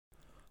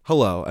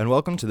Hello, and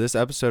welcome to this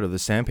episode of the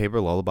Sandpaper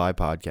Lullaby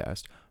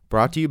podcast,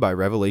 brought to you by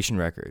Revelation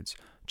Records.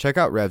 Check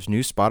out Rev's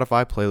new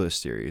Spotify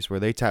playlist series, where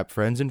they tap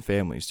friends and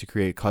families to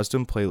create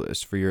custom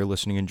playlists for your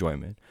listening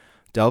enjoyment.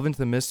 Delve into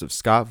the midst of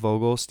Scott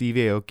Vogel, Steve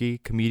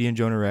Aoki, comedian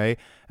Jonah Ray,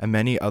 and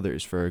many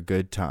others for a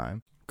good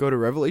time. Go to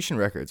Revelation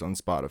Records on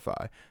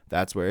Spotify.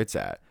 That's where it's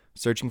at.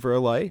 Searching for a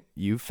light?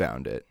 You've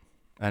found it.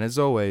 And as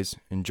always,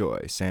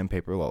 enjoy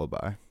Sandpaper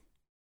Lullaby.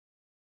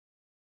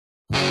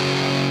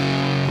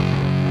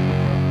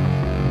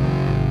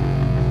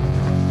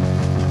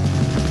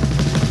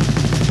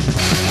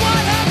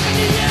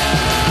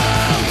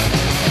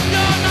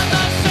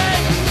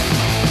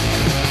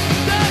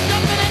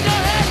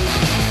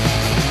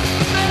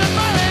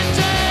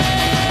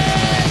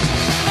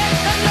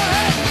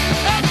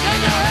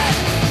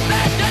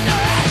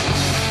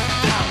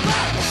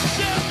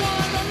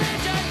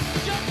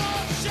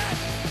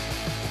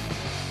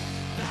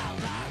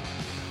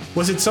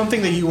 Was it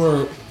something that you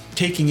were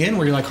taking in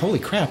where you're like, holy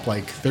crap,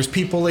 like there's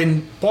people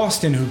in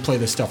Boston who play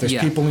this stuff, there's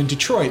people in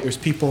Detroit, there's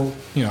people,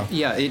 you know.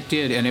 Yeah, it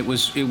did, and it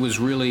was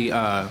really,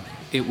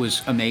 it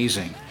was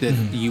amazing that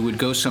you would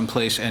go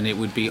someplace and it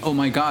would be, oh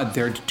my God,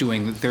 they're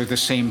the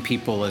same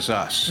people as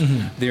us.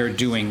 They're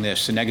doing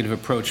this, the negative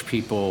approach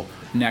people,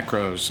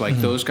 necros, like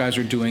those guys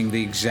are doing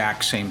the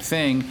exact same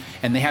thing,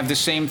 and they have the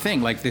same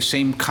thing, like the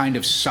same kind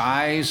of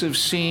size of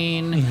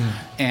scene,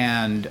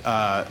 and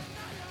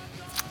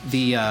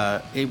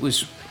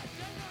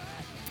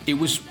it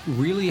was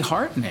really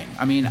heartening.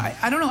 I mean,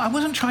 I don't know, I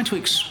wasn't trying to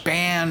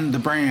expand the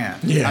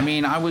brand. Yeah. I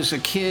mean, I was a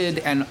kid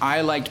and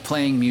I liked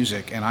playing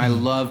music, and I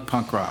loved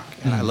punk rock,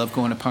 and I love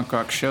going to punk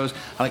rock shows.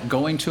 I like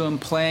going to them,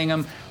 playing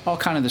them, all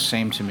kind of the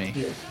same to me.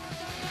 Yeah.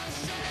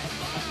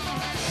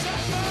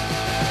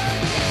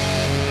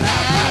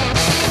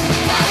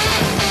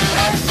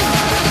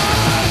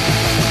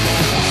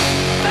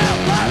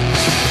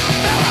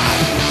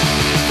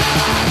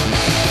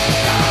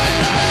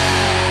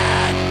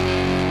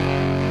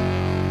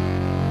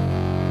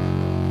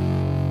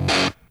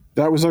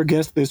 That was our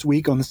guest this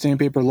week on the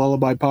Sandpaper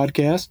Lullaby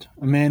podcast,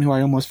 a man who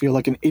I almost feel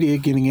like an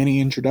idiot giving any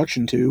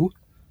introduction to,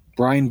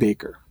 Brian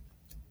Baker.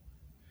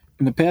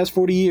 In the past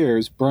 40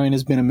 years, Brian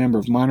has been a member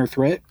of Minor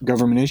Threat,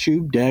 Government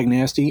Issue, Dag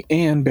Nasty,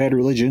 and Bad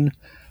Religion,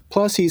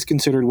 plus he's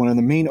considered one of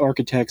the main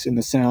architects in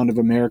the sound of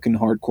American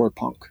hardcore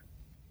punk.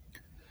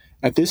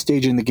 At this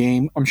stage in the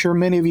game, I'm sure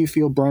many of you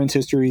feel Brian's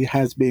history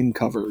has been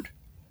covered.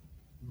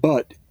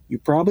 But you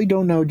probably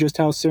don't know just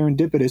how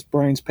serendipitous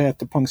Brian's path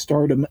to punk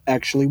stardom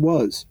actually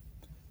was.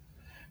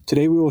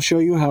 Today we will show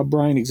you how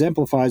Brian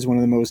exemplifies one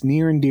of the most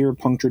near and dear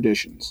punk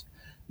traditions,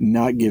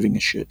 not giving a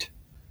shit.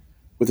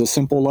 With a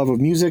simple love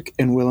of music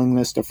and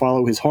willingness to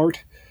follow his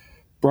heart,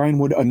 Brian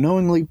would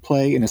unknowingly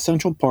play an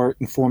essential part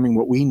in forming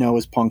what we know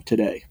as punk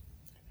today.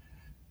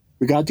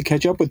 We got to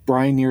catch up with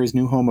Brian near his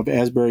new home of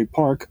Asbury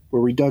Park,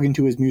 where we dug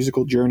into his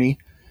musical journey,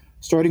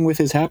 starting with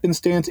his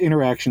happenstance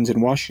interactions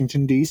in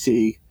Washington,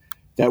 D.C.,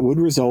 that would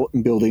result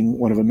in building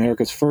one of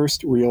America's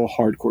first real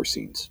hardcore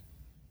scenes.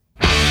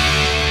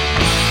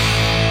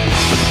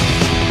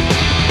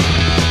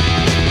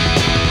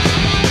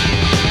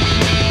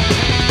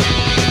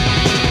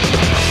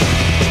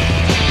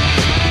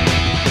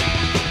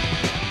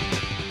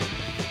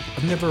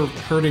 I've never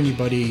heard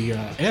anybody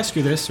ask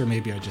you this, or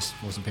maybe I just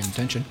wasn't paying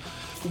attention.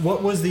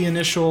 What was the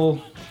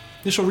initial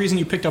reason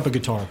you picked up a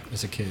guitar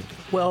as a kid?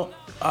 Well,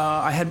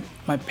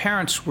 my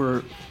parents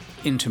were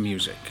into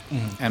music,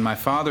 and my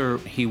father,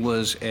 he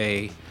was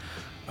a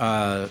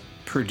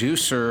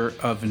producer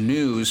of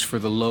news for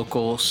the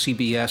local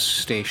CBS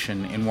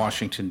station in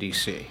Washington,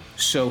 D.C.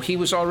 So he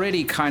was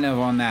already kind of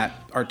on that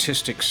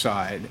artistic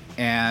side,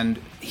 and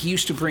he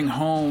used to bring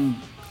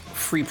home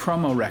free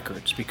promo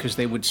records because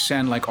they would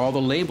send, like all the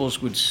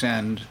labels would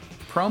send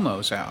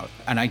promos out.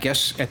 And I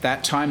guess at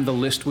that time the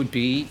list would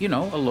be, you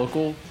know, a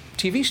local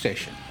TV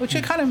station, which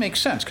it kind of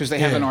makes sense because they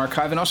have an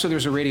archive, and also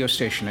there's a radio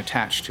station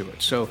attached to it.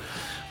 So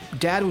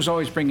Dad was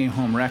always bringing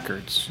home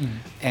records,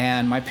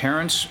 and my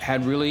parents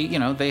had really, you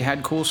know, they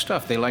had cool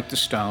stuff. They liked the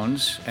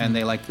Stones, and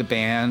they liked the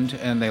band,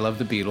 and they loved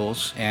the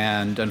Beatles,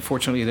 and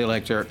unfortunately they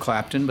liked Eric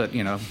Clapton, but,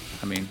 you know,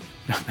 I mean,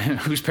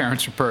 whose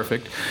parents are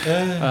perfect. But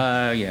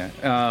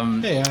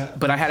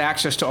I had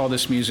access to all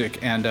this music,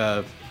 and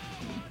I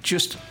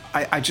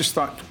just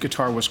thought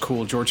guitar was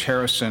cool. George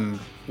Harrison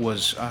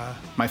was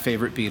my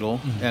favorite Beatle,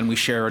 and we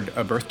shared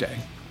a birthday.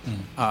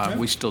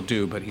 We still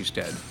do, but he's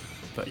dead.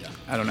 But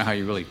I don't know how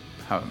you really...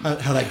 How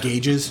that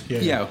gauges?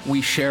 Yeah,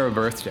 we share a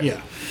birthday.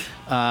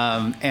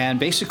 Yeah. And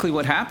basically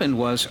what happened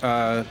was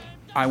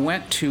I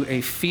went to a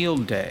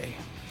field day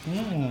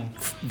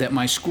that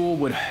my school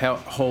would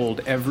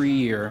hold every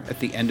year at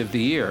the end of the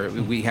year.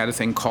 We had a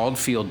thing called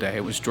Field Day.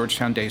 It was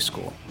Georgetown Day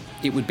School.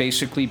 It would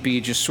basically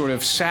be just sort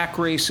of sack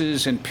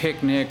races and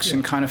picnics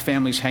and kind of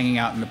families hanging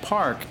out in the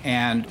park.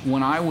 And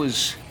when I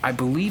was, I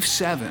believe,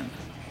 7,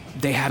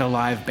 they had a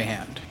live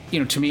band. You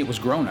know, to me it was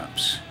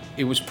grown-ups.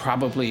 It was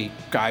probably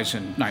guys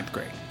in 9th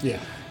grade. Yeah.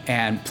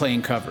 And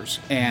playing covers.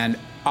 And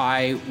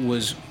I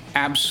was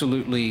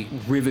absolutely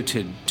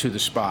riveted to the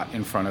spot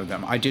in front of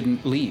them. I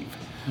didn't leave.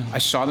 I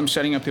saw them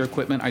setting up their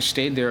equipment. I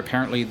stayed there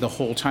apparently the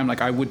whole time.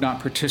 Like, I would not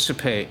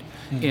participate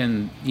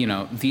in,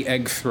 the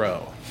egg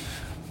throw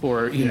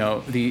or,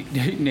 the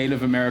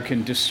Native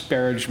American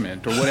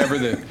disparagement or whatever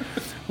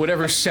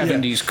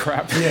 70s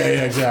crap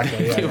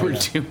they were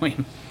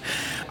doing.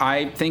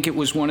 I think it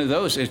was one of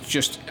those. It's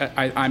just,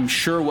 I'm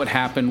sure what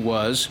happened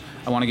was,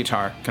 I want a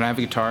guitar. Can I have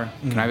a guitar?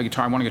 Can I have a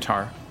guitar? I want a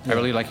guitar. I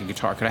really like a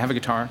guitar. Can I have a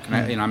guitar?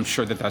 And I'm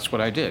sure that's what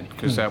I did,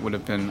 because that would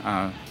have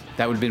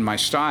been my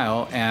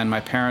style. And my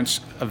parents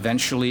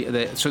eventually,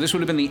 so this would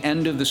have been the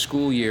end of the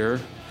school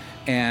year,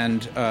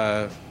 and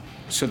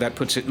so that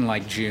puts it in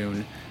like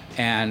June.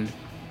 And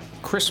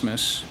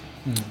Christmas,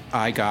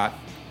 I got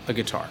a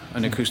guitar,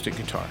 an acoustic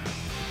guitar.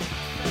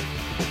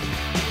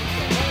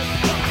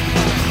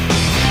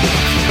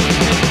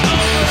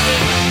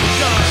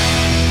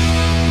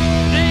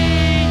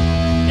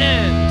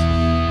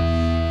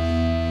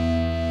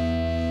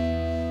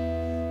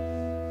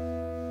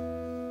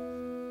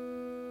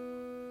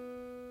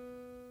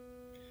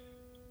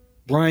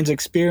 Brian's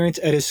experience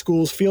at his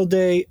school's field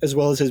day, as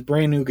well as his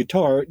brand new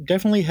guitar,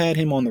 definitely had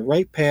him on the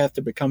right path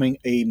to becoming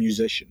a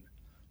musician.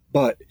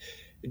 But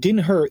it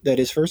didn't hurt that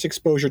his first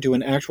exposure to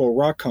an actual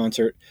rock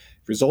concert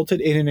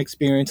resulted in an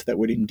experience that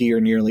would endear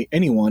nearly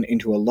anyone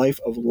into a life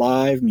of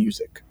live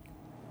music.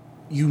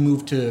 You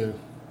moved to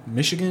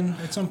Michigan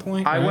at some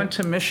point? I right? went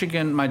to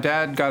Michigan. My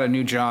dad got a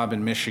new job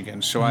in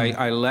Michigan, so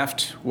I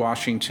left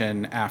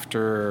Washington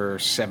after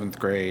 7th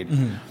grade,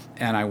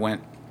 and I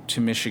went to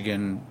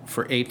Michigan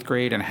for 8th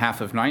grade and half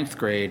of 9th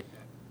grade.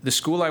 The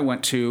school I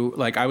went to,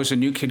 I was a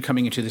new kid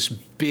coming into this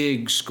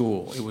big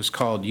school. It was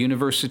called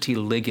University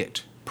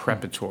Liggett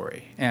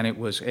Preparatory, and it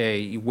was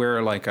you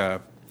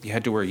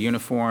had to wear a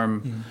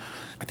uniform.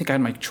 I think I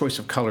had my choice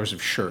of colors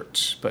of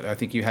shirts, but I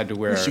think you had to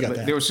wear,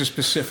 there was a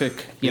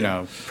specific,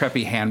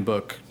 preppy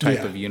handbook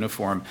type of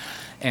uniform,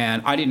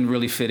 and I didn't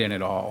really fit in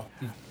at all.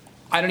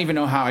 I don't even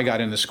know how I got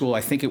into school.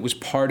 I think it was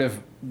part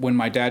of when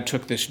my dad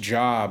took this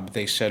job,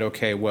 they said,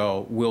 okay,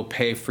 well, we'll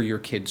pay for your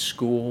kid's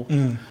school.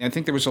 I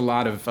think there was a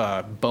lot of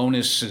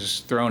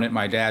bonuses thrown at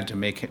my dad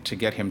to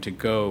get him to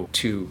go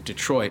to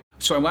Detroit.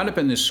 So I wound up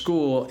in this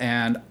school,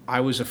 and I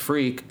was a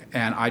freak,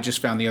 and I just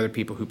found the other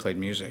people who played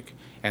music.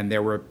 And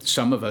there were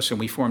some of us, and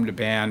we formed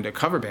a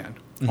cover band,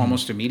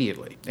 almost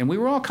immediately. And we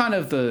were all kind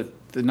of the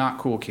not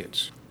cool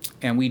kids.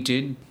 And we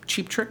did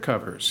Cheap Trick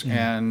covers,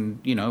 and,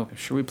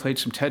 sure, we played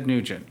some Ted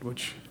Nugent,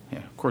 which,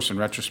 of course, in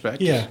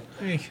retrospect,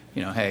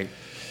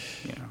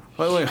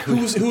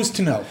 Who's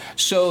to know?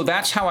 So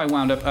that's how I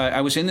wound up.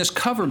 I was in this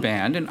cover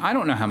band, and I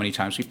don't know how many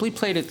times we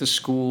played at the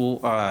school,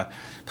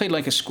 played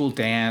a school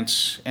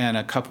dance and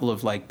a couple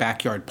of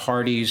backyard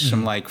parties,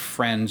 some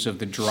friends of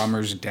the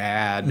drummer's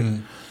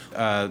dad.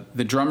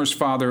 The drummer's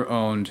father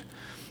owned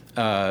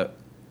a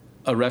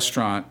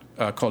restaurant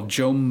called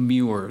Joe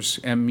Muir's,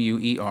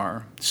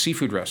 M-U-E-R,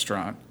 seafood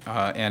restaurant.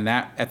 And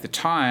that, at the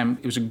time,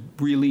 it was a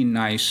really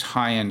nice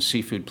high-end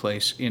seafood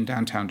place in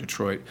downtown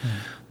Detroit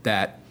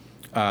that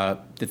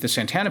the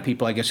Santana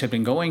people, I guess, had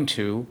been going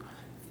to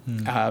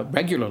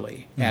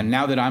regularly. And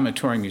now that I'm a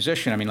touring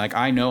musician,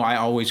 I know I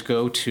always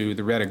go to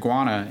the Red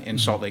Iguana in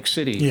Salt Lake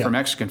City for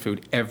Mexican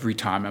food every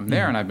time I'm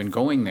there, and I've been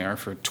going there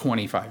for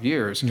 25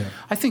 years.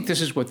 I think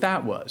this is what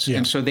that was.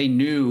 And so they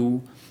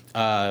knew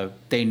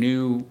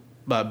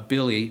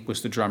Billy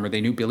was the drummer.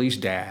 They knew Billy's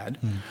dad,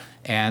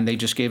 and they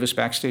just gave us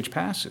backstage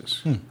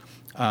passes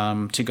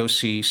to go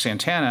see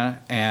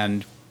Santana.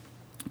 And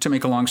to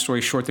make a long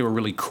story short, they were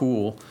really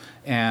cool,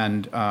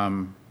 and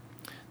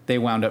they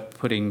wound up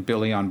putting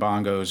Billy on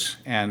bongos,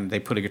 and they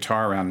put a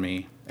guitar around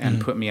me and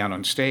put me out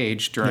on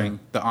stage during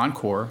the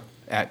encore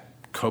at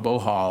Cobo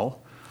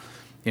Hall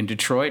in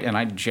Detroit, and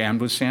I jammed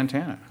with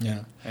Santana.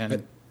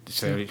 And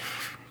so...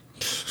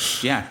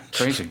 Yeah,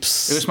 crazy.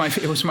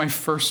 It was my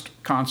first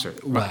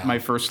concert. Wow. My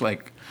first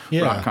rock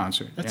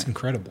concert. That's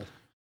incredible.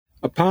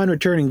 Upon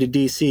returning to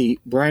D.C.,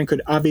 Brian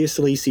could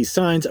obviously see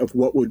signs of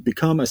what would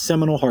become a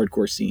seminal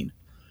hardcore scene.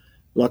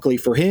 Luckily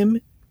for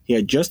him, he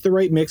had just the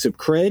right mix of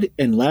cred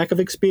and lack of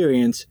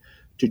experience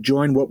to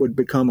join what would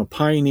become a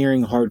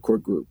pioneering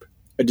hardcore group.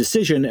 A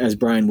decision, as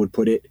Brian would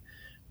put it,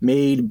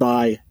 made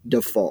by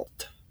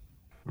default.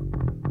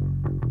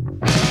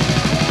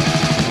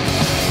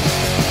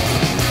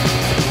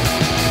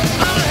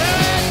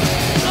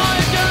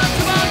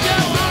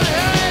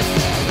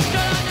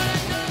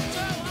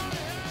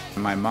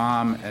 My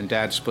mom and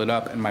dad split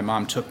up, and my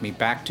mom took me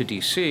back to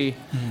D.C.,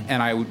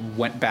 and I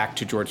went back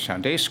to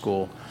Georgetown Day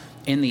School.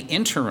 In the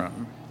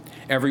interim,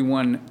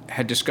 everyone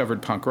had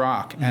discovered punk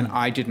rock, and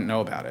I didn't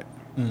know about it.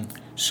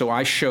 So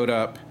I showed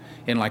up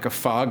in a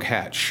fog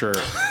hat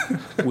shirt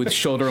with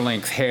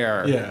shoulder-length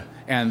hair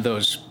and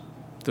those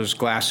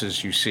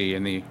glasses you see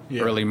in the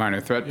early Minor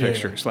Threat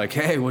pictures.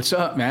 Hey, what's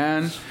up,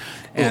 man?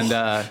 And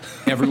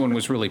everyone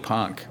was really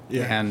punk.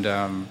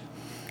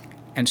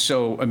 And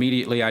so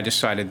immediately I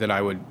decided that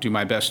I would do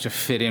my best to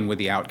fit in with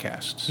the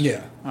outcasts.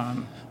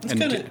 And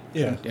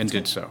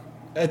did so.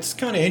 It's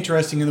kind of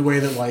interesting in the way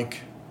that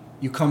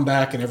you come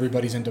back and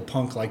everybody's into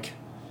punk.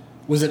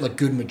 Was it like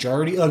good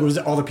majority? Like, was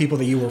it all the people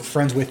that you were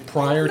friends with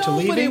prior to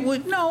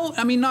leaving?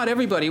 I mean, not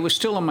everybody. It was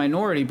still a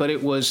minority, but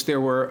there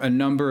were a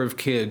number of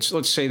kids.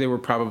 Let's say there were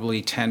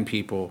probably 10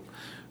 people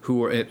who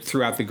were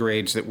throughout the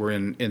grades that were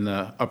in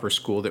the upper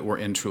school that were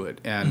into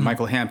it. And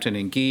Michael Hampton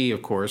and Guy,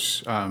 of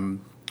course,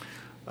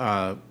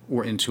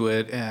 were into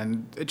it,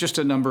 and just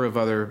a number of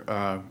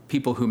other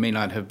people who may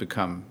not have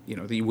become,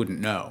 that you wouldn't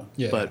know,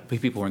 but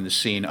people were in the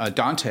scene.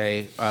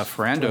 Dante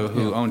Ferrando,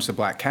 who owns the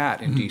Black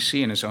Cat in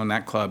D.C. and has owned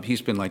that club,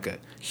 he's been like a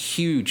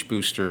huge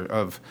booster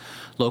of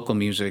local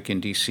music in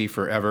D.C.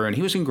 forever, and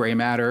he was in Grey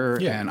Matter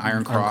and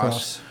Iron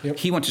Cross. Yep.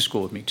 He went to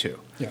school with me, too.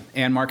 Yeah.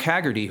 And Mark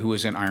Haggerty, who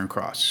was in Iron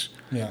Cross.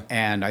 Yeah.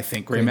 And I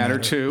think Grey Matter,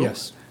 too.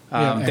 Yes.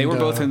 They were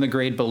both in the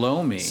grade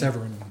below me.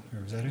 Severin,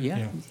 or was that it?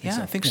 Yeah,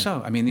 I think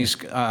so. I mean, these...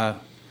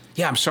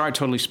 I'm sorry, I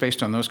totally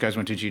spaced on those guys.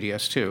 Went to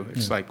GDS too.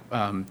 It's like,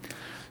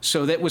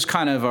 so that was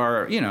kind of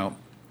our,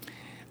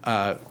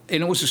 and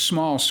it was a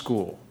small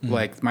school.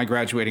 Like my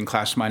graduating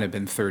class might have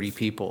been 30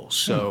 people.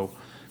 So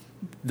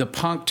the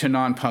punk to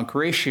non-punk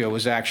ratio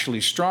was actually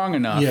strong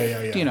enough,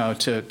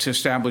 to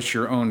establish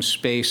your own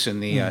space in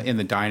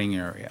the dining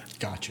area.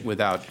 Gotcha.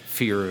 Without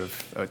fear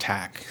of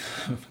attack.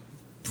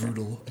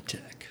 Brutal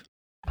attack.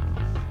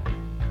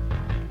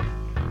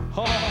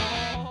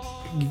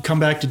 You come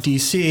back to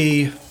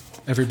DC.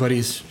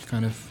 Everybody's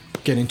kind of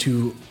getting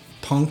into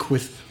punk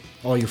with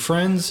all your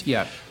friends.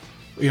 Yeah.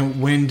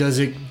 When does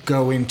it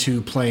go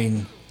into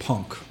playing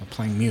punk or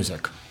playing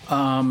music?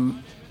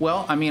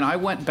 Well, I mean, I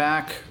went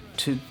back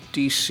to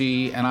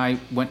D.C. and I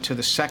went to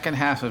the second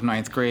half of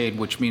ninth grade,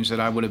 which means that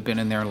I would have been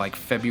in there like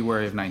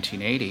February of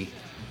 1980.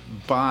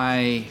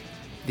 By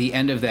the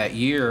end of that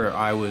year,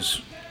 I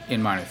was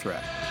in Minor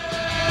Threat.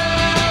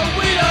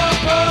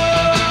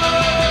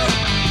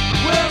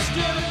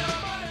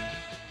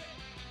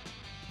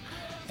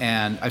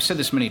 And I've said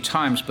this many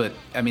times, but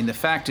I mean, the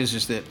fact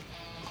is that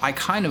I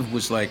kind of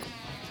was like,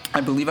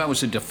 I believe I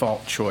was a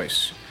default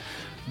choice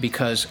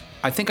because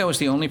I think I was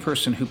the only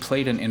person who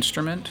played an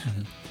instrument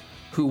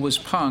who was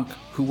punk,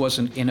 who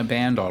wasn't in a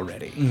band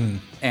already.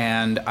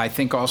 And I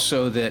think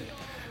also that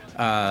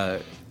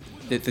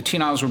the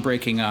Teen Idols were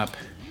breaking up,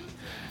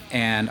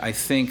 and I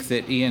think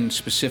that Ian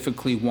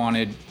specifically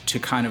wanted to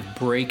kind of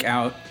break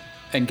out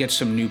and get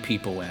some new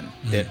people in.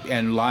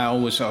 And Lyle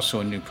was also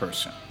a new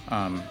person.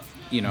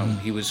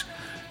 He was,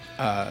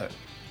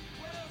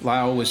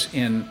 Lyle was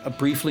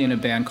briefly in a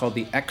band called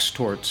the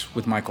Extorts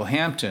with Michael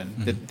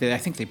Hampton. I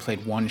think they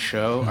played one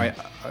show.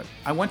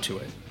 I went to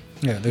it.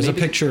 Yeah, there's a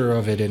picture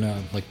of it in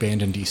a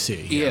band in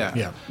DC.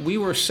 Yeah. We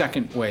were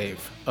second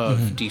wave of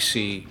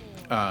DC.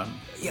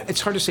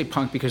 It's hard to say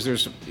punk because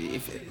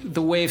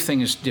the wave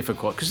thing is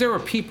difficult because there were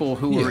people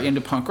who were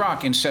into punk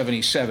rock in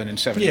 77 and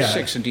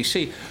 76 in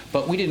DC,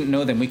 but we didn't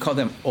know them. We called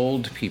them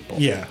old people.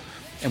 Yeah.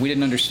 And we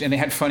didn't understand. They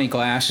had funny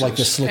glasses. Like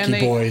the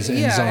Slicky Boys and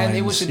Zines. And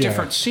it was a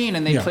different scene,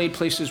 and they played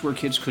places where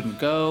kids couldn't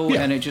go,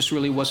 and it just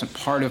really wasn't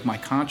part of my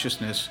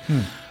consciousness.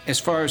 As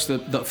far as the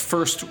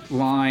first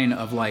line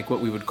of like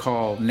what we would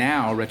call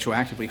now,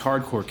 retroactively,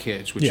 hardcore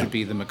kids, which would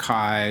be the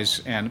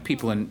Mackays and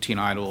people in Teen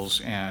Idols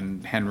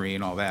and Henry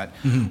and all that,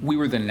 we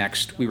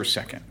were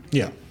second.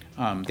 Yeah.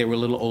 They were a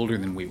little older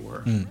than we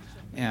were.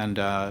 And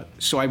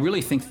so I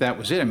really think that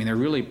was it. I mean,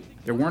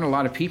 there weren't a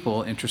lot of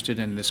people interested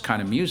in this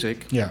kind of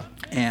music. Yeah.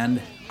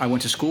 And I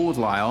went to school with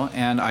Lyle,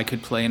 and I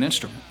could play an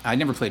instrument. I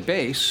never played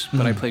bass,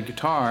 but I played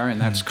guitar, and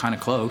that's kind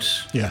of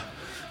close. Yeah.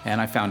 And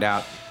I found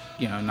out,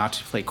 not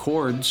to play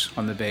chords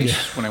on the bass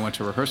when I went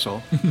to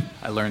rehearsal.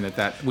 I learned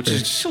that, which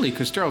is silly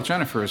because Daryl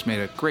Jennifer has made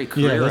a great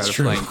career out of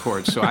playing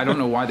chords, so I don't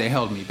know why they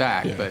held me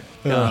back, but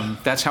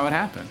that's how it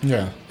happened.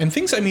 Yeah. And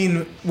things, I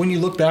mean, when you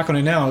look back on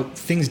it now,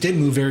 things did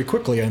move very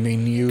quickly. I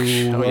mean, you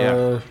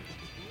were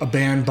a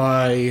band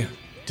by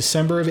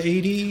December of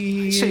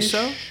 80? I'd say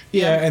so.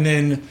 Yeah, and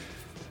then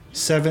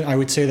I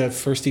would say that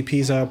first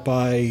EP's out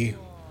by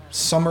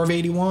summer of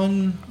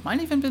 81. Might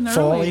even been early.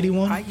 Fall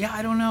 81.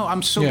 I don't know.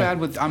 I'm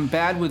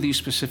bad with these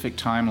specific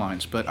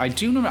timelines, but I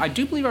do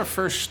believe our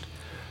first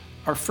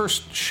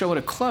show at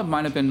a club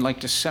might have been like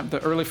the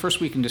early first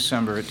week in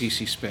December at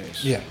DC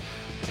Space. Yeah.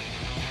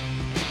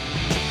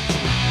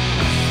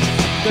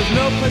 There's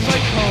no place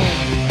like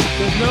home.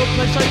 There's no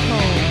place like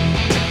home.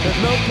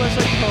 There's no place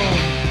like home.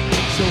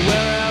 So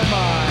where am I?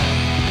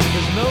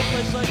 There's no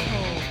place like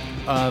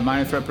home.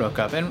 Minor Threat broke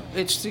up, and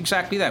it's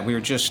exactly that. We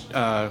were just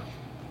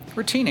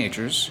we're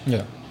teenagers.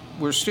 Yeah.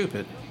 We're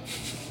stupid.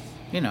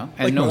 And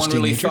like no one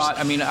really thought.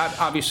 I mean,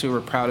 obviously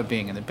we're proud of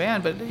being in the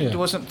band, but it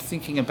wasn't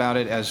thinking about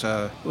it as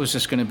was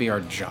this going to be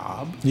our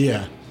job?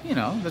 Yeah.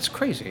 That's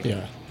crazy.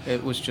 Yeah.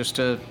 It was just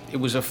it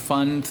was a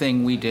fun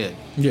thing we did.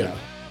 Yeah.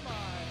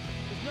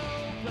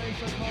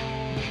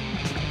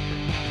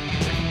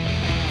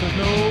 There's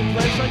no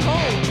place like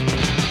home.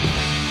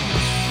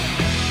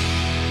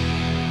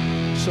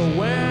 So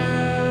where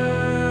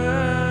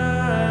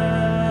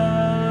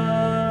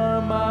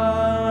am I?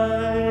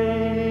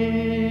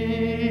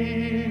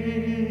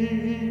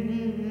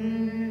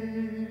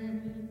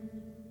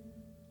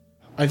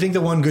 I think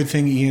the one good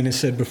thing Ian has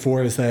said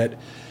before is that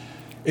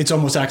it's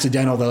almost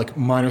accidental that like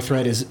Minor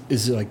Threat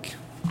is like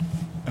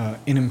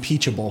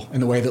unimpeachable in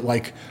the way that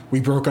like we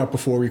broke up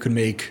before we could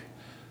make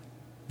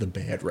the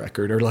bad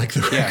record or like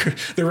the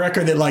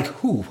record that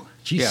like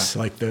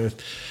like the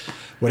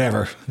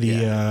whatever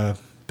the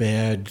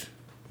bad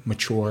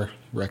mature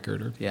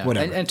record or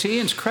whatever. And to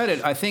Ian's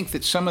credit, I think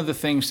that some of the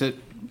things that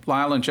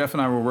Lyle and Jeff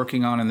and I were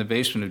working on in the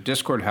basement of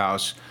Discord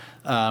House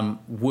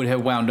would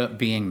have wound up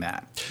being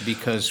that,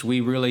 because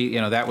we really,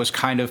 that was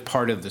kind of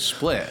part of the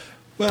split.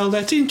 Well,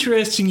 that's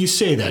interesting you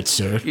say that,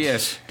 sir.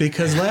 Yes.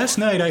 Because last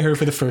night I heard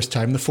for the first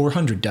time the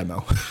 400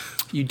 demo.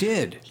 You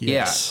did?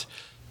 Yes.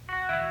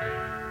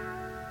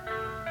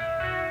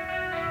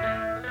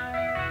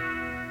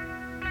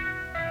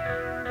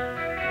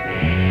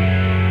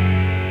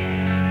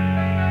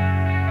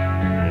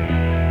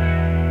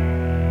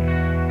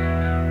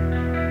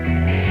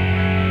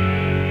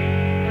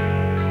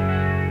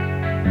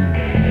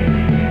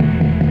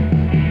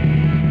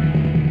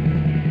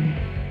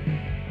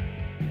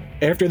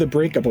 After the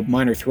breakup of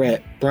Minor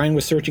Threat, Brian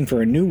was searching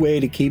for a new way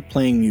to keep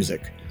playing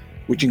music,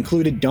 which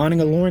included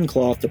donning a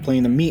loincloth to play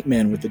in the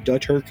Meatmen with the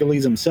Dutch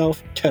Hercules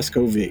himself,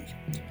 Tesco V.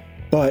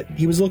 But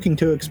he was looking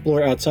to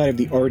explore outside of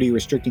the already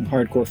restricting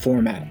hardcore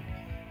format.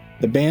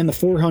 The band The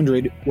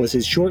 400 was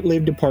his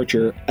short-lived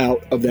departure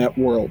out of that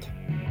world.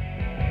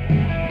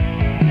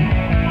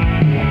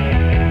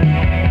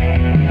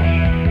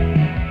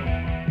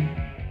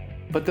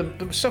 But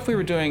the stuff we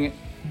were doing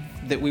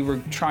that we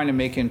were trying to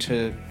make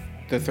into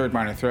the third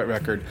Minor Threat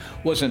record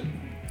wasn't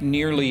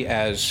nearly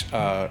as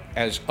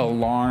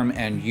Alarm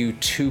and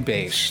U2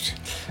 based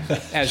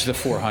as the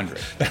 400.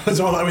 That was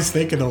all I was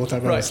thinking the whole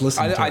time I was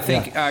listening to it. I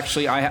think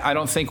actually I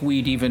don't think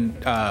we'd even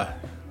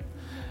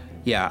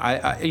you'd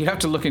have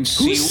to look and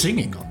see. Who's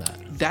singing on that?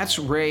 That's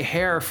Ray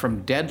Hare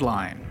from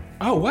Deadline.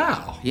 Oh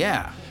wow.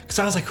 Yeah. Because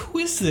I was like, who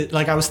is it?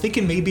 Like I was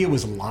thinking maybe it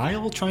was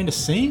Lyle trying to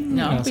sing.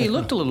 No, he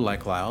looked a little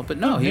like Lyle, but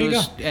no, he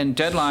was. And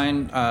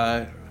Deadline.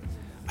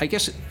 I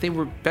guess they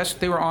were best.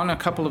 They were on a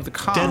couple of the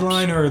comps.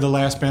 Deadline or the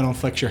last band on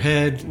Flex Your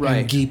Head. Right.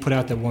 And Guy put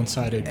out that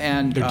one-sided.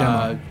 And their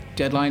demo.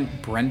 Deadline.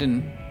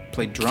 Brendan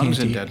played drums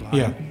in Deadline.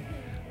 Yeah.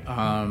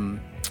 A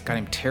guy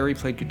named Terry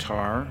played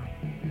guitar,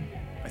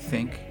 I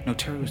think. No,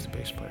 Terry was the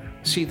bass player.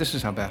 See, this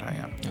is how bad I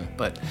am. Yeah.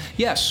 But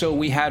yes, so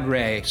we had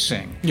Ray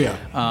sing. Yeah.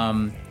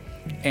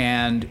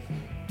 And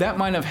that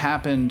might have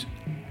happened.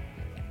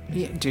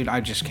 Yeah, dude,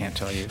 I just can't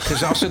tell you.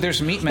 Because also there's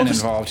Meatmen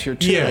involved here,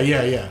 too.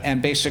 Yeah.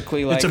 And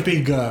basically, like... It's a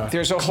big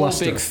there's a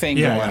cluster. whole big thing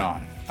going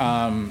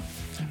on.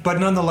 But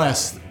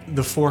nonetheless,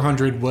 the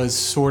 400 was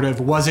sort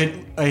of... Was it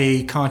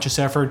a conscious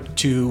effort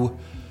to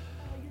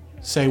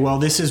say, well,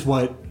 this is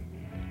what's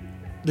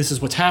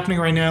happening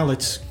right now,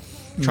 let's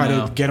try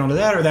to get onto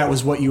that? Or that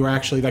was what you were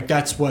actually... Like,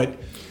 that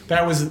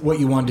was what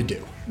you wanted to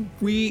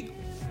do?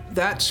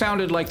 That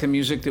sounded like the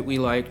music that we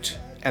liked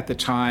at the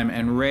time,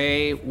 and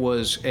Ray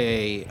was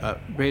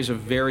Ray's a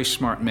very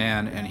smart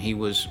man, and he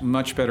was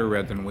much better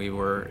read than we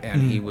were,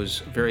 and he was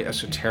very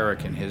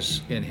esoteric in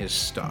his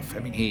stuff. I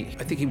mean,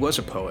 I think he was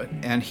a poet,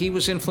 and he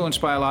was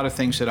influenced by a lot of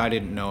things that I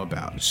didn't know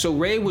about. So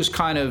Ray was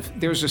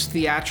there's this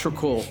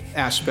theatrical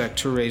aspect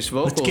to Ray's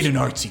vocals. Let's get an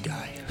artsy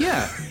guy.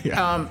 Yeah.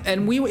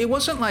 And it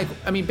wasn't like,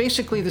 I mean,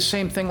 basically the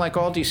same thing like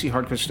all DC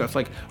hardcore stuff,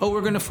 like, oh,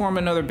 we're going to form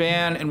another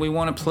band, and we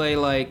want to play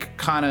like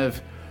kind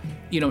of,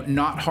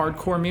 not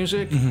hardcore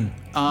music.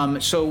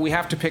 So we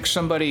have to pick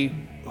somebody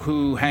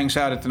who hangs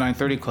out at the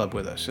 930 Club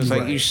with us. It's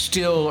like you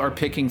still are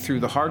picking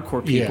through the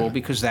hardcore people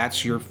because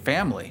that's your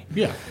family.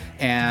 Yeah.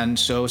 And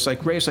so it's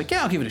like, Ray's like,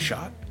 yeah, I'll give it a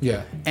shot.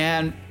 Yeah.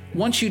 And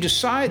once you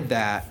decide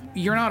that,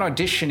 you're not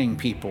auditioning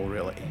people,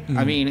 really.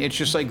 I mean, it's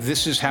just like,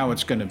 this is how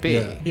it's going to be.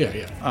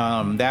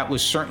 Yeah. That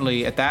was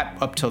certainly,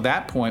 up till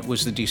that point,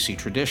 was the DC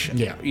tradition.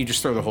 Yeah. You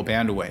just throw the whole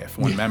band away if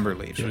one member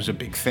leaves. It was a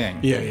big thing.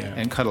 Yeah.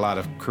 And cut a lot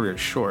of careers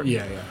short.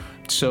 Yeah.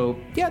 So,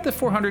 the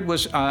 400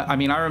 was, I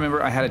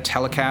remember I had a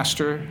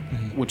Telecaster,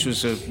 which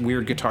was a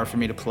weird guitar for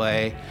me to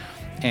play.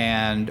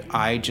 And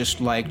I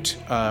just liked,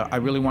 I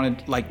really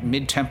wanted like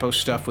mid-tempo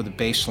stuff with a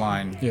bass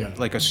line,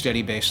 like a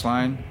steady bass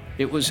line.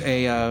 It was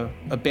a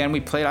band we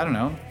played, I don't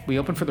know, we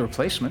opened for The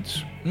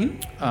Replacements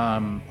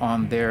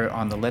on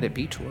the Let It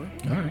Be tour,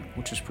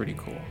 which was pretty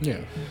cool.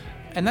 Yeah.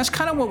 And that's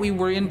kind of what we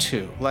were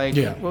into. Like,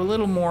 we're a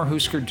little more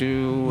Husker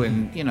Du,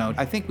 and,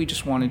 I think we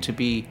just wanted to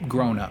be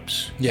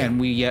grown-ups. Yeah. And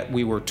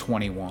we were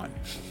 21.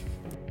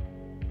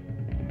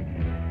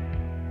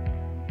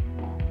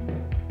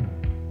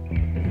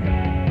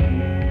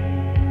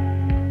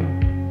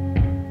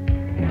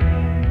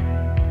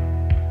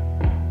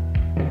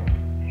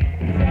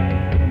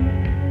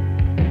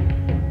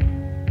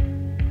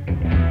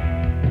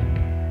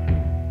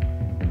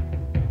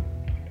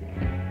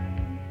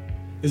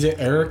 Is it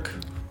Eric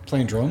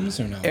playing drums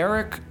or no?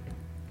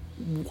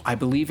 I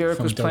believe Eric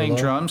From was playing Double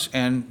O? drums,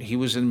 and he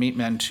was in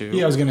Meatmen too.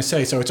 Yeah, I was going to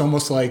say, so it's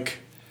almost like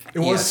it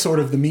was sort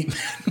of the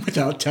Meatmen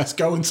without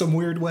Tesco in some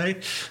weird way.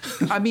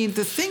 I mean,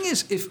 the thing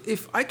is,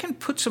 if I can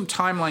put some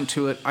timeline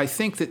to it, I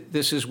think that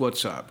this is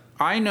what's up.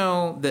 I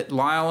know that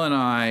Lyle and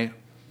I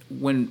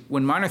when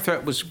Minor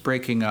Threat was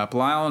breaking up,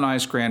 Lyle and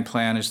I's grand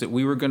plan is that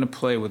we were going to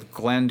play with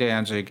Glenn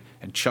Danzig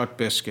and Chuck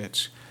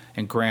Biscuits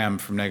and Graham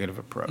from Negative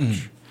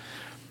Approach.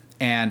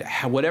 And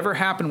whatever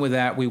happened with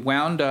that, we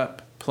wound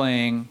up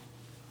playing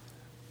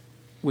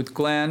with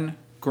Glenn,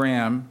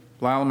 Graham,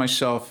 Lyle and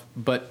myself,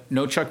 but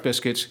no Chuck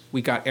Biscuits.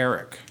 We got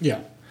Eric.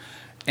 Yeah.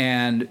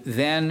 And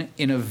then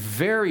in a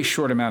very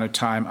short amount of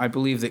time, I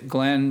believe that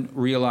Glenn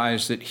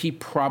realized that he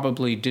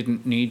probably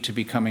didn't need to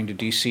be coming to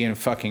DC and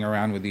fucking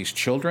around with these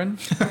children.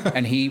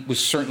 And he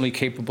was certainly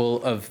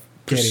capable of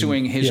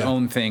pursuing his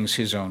own things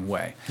his own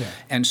way. Yeah.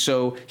 And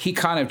so he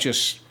kind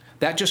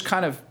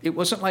of it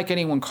wasn't like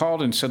anyone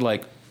called and said,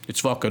 like, it's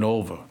fucking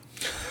over.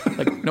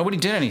 Like, nobody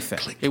did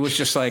anything. It was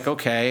just like,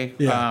 okay,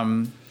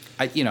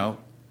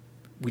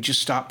 we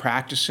just stopped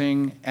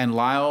practicing, and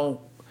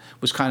Lyle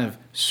was kind of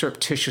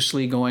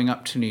surreptitiously going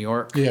up to New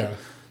York. Yeah.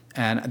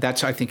 And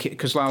that's, I think,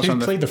 because Lyle's he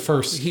played the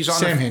first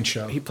Samhain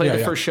show. He played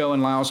the first show,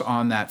 and Lyle's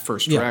on that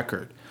first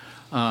record.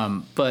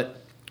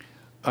 But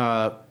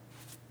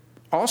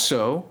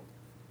also,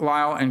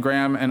 Lyle and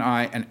Graham and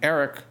I and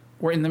Eric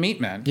were in the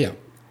Meatmen. Yeah.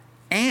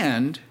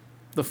 And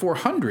the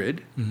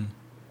 400,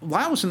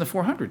 Lyle was in the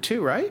 400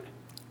 too, right?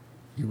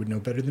 You would know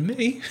better than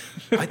me.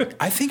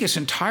 I think it's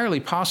entirely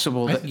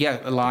possible that,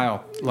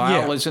 Lyle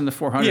was in the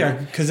 400. Yeah,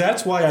 because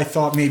that's why I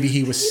thought maybe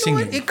he was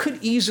singing. It could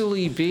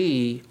easily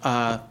be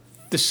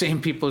the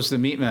same people as the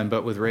Meatmen,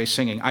 but with Ray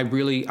singing. I'd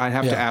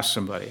have to ask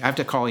somebody. I have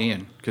to call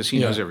Ian, because he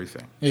knows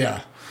everything.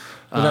 Yeah.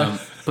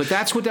 But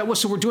that's what that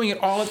was. So we're doing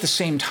it all at the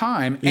same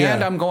time,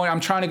 and I'm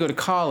trying to go to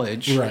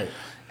college. Right.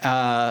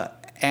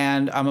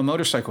 And I'm a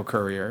motorcycle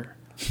courier.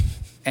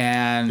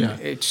 And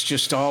it's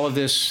just all of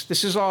this.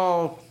 This is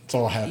all... It's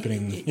all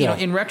happening. You know,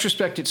 in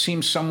retrospect, it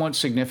seems somewhat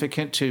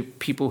significant to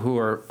people who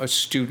are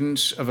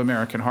students of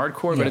American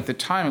hardcore, but at the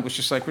time, it was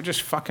just like, we're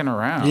just fucking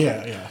around.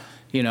 Yeah.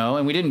 You know,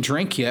 and we didn't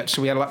drink yet,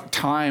 so we had a lot of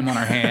time on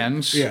our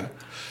hands.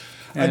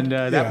 And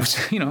that was,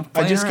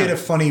 I just around. get a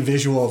funny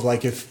visual of,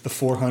 like, if the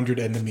 400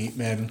 and the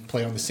Meatmen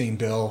play on the same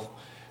bill,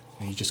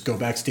 and you just go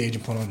backstage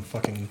and put on a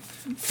fucking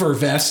fur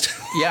vest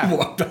and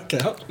walk back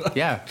out.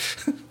 Yeah.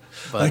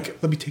 But,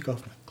 like, let me take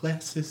off my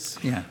glasses,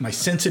 my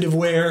sensitive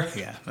wear,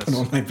 put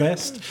on my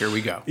vest. Here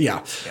we go.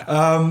 Yeah.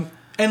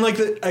 And, like,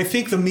 I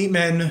think the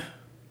Meatmen,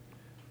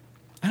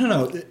 I don't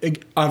know,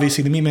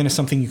 obviously the Meatmen is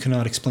something you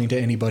cannot explain to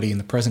anybody in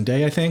the present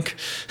day, I think.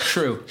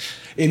 True.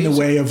 In the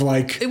way of,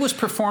 like... It was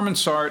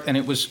performance art, and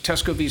it was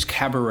Tesco V's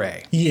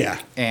cabaret. Yeah.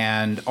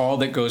 And all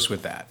that goes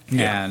with that.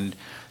 Yeah. And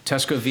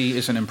Tesco V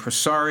is an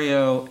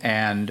impresario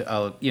and,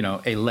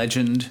 a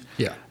legend.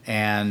 Yeah.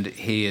 And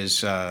he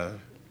is,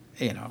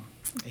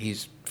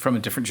 he's from a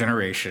different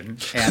generation.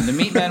 And the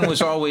Meatmen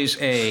was always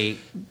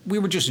we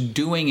were just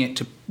doing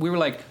it we were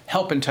like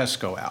helping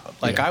Tesco out.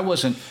 Like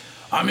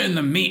I'm in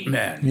the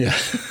Meatmen. Yeah.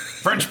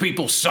 French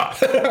people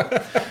suck.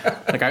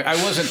 Like I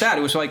wasn't that.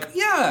 It was like,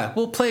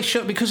 we'll play a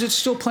show because it's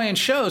still playing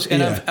shows.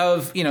 And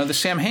the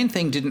Sam Hain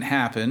thing didn't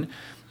happen.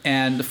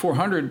 And the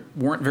 400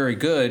 weren't very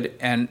good,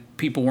 and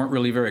people weren't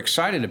really very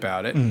excited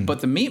about it.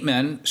 But the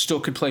Meatmen still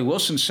could play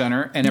Wilson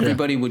Center, and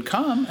everybody would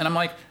come. And I'm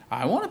like,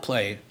 I want to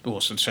play the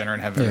Wilson Center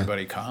and have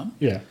everybody come.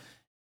 Yeah.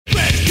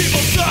 French people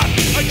suck.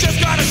 I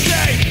just gotta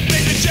say,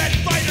 make the jet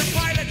fighter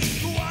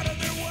pilots go out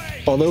of their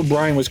way. Although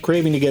Brian was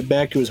craving to get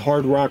back to his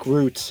hard rock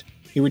roots,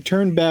 he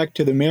returned back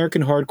to the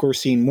American hardcore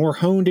scene more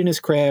honed in his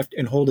craft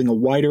and holding a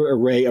wider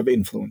array of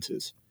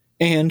influences.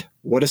 And,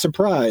 what a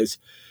surprise,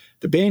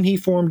 the band he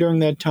formed during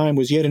that time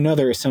was yet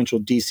another essential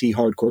DC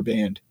hardcore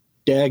band,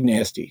 Dag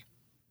Nasty.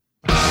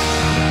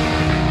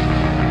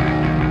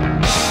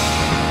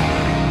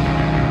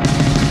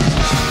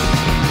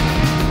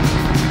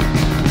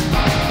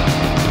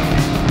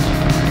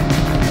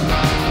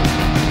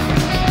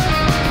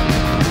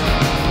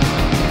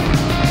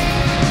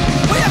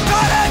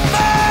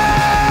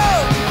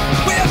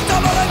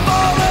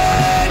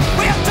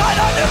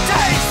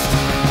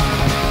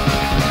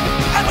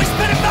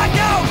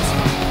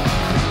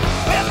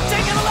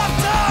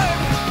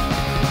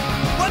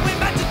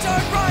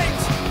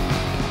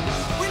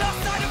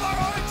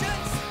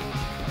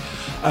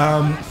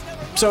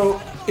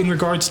 So, in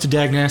regards to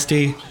Dag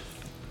Nasty,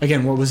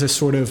 again, what was this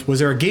sort of... Was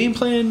there a game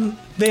plan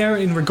there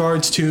in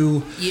regards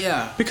to...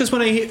 Yeah. Because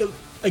when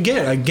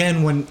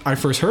Again, when I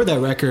first heard that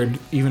record,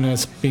 even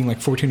as being like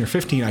 14 or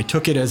 15, I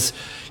took it as,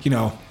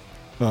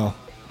 well,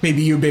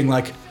 maybe you being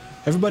like,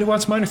 everybody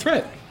wants Minor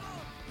Threat.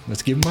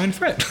 Let's give them Minor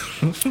Threat.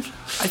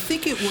 I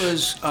think it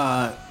was,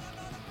 I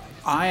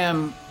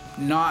am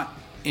not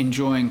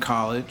enjoying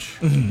college.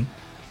 Mm-hmm.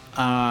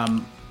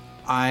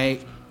 I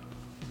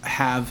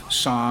have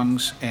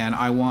songs, and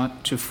I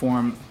want to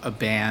form a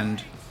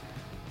band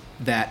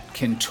that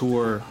can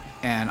tour,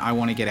 and I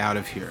want to get out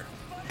of here.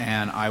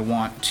 And I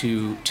want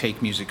to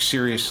take music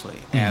seriously.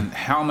 Mm. And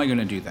how am I going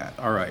to do that?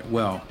 All right,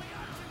 well,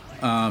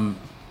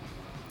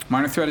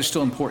 Minor Threat is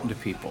still important to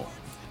people.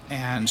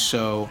 And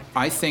so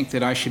I think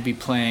that I should be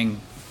playing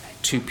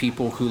to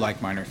people who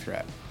like Minor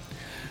Threat.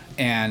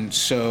 And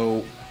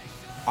so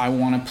I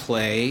want to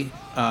play,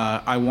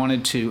 I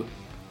wanted to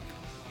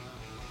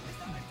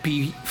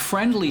be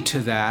friendly to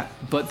that,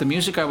 but the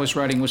music I was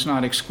writing was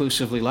not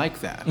exclusively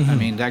like that. I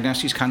mean,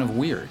 Dagnasty's kind of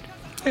weird.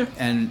 Yeah.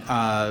 And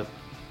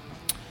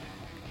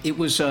it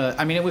was,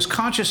 it was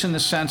conscious in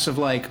the sense of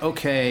like,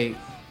 okay,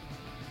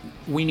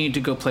 we need to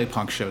go play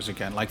punk shows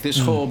again. Like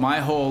this my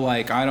whole,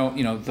 like, I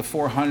don't, the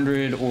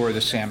 400 or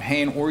the Sam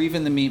Hain or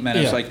even the Meat Men,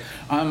 it's like,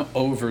 I'm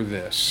over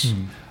this.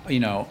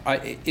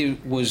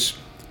 It was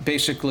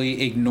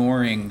basically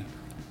ignoring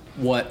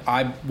what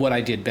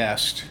I did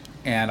best.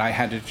 And I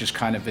had to just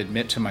kind of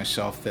admit to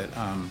myself that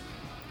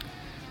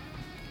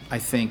I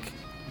think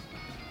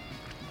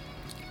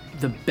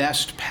the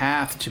best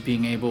path to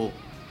being able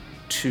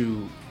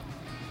to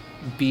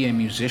be a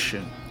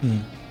musician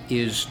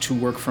is to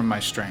work from my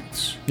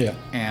strengths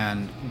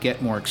and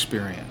get more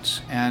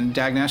experience. And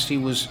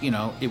Dagnasty was,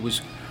 it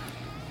was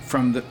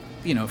from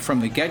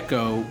the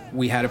get-go,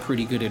 we had a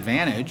pretty good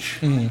advantage.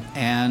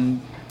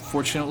 And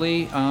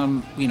fortunately,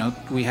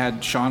 we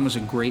had Sean was a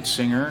great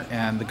singer,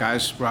 and the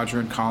guys Roger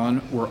and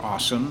Colin were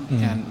awesome,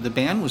 and the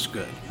band was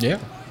good. Yeah,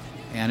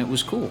 and it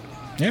was cool.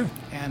 Yeah,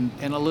 and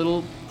a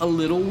little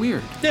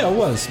weird. Yeah, it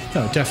was.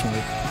 No,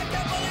 definitely.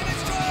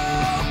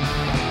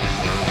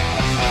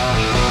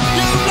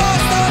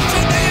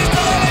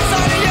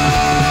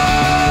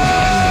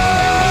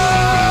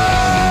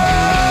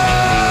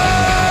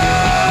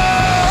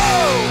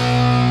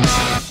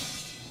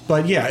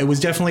 But yeah, it was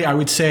definitely, I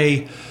would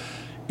say,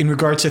 in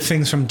regards to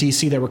things from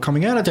DC that were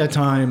coming out at that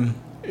time,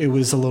 it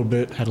was a little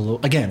bit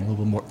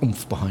more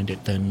oomph behind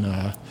it than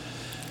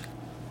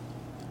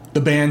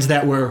the bands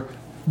that would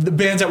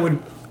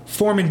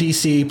form in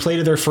DC, play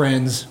to their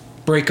friends,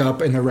 break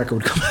up, and their record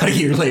would come out a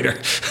year later.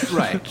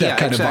 Right. That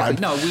kind exactly. of vibe.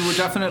 No, we were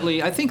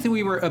definitely, I think that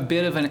we were a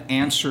bit of an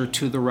answer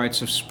to the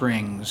Rites of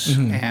Springs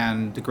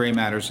and the Grey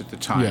Matters at the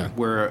time,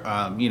 where,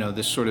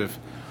 this sort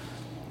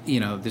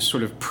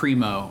of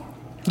primo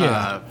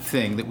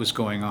thing that was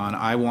going on.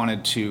 I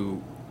wanted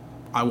to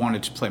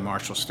play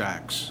Marshall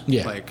Stack's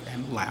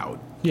and loud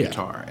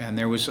guitar, and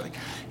there was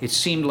it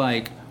seemed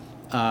like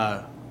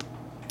I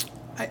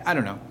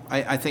don't know.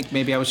 I think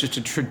maybe I was just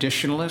a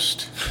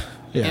traditionalist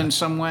in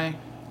some way,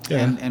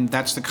 and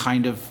that's the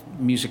kind of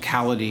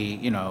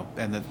musicality,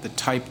 and the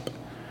type.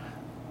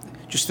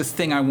 Just the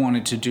thing I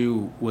wanted to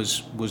do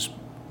was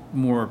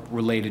more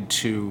related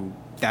to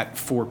that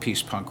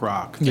 4-piece punk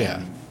rock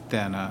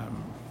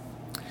than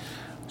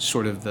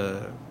sort of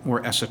the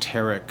more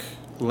esoteric,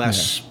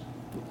 less.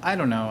 I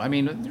don't know. I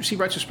mean,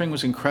 Rites of Spring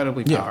was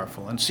incredibly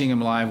powerful, and seeing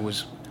him live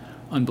was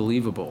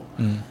unbelievable.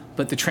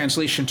 But the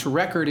translation to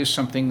record is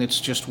something that's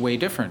just way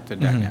different than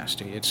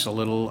Dagnasty. It's a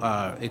little.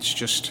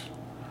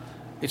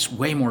 It's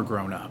way more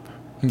grown up.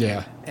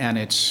 Yeah. And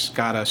it's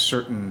got a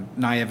certain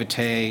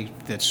naivete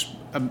that's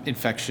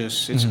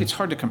infectious. It's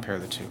hard to compare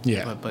the two.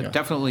 Yeah. But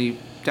definitely,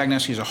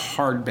 Dagnasty is a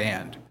hard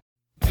band.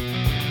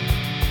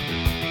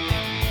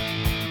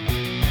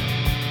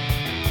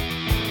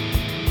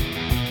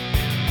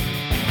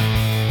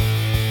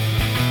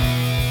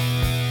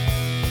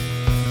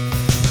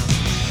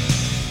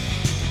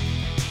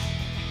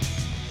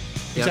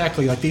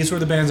 Exactly. Like these were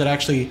the bands that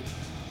actually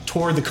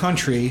toured the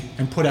country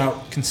and put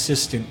out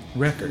consistent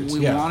records.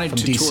 We wanted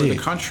to DC. tour the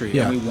country,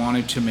 and we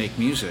wanted to make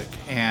music.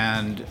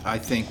 And I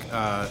think,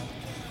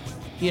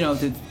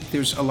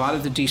 there's a lot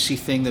of the DC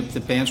thing that the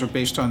bands were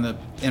based on the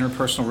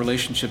interpersonal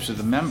relationships of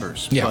the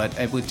members. Yeah.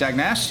 But with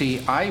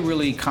Dagnasty, I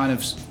really kind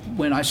of,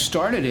 when I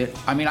started it,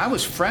 I mean, I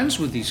was friends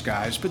with these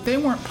guys, but they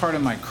weren't part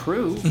of my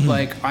crew.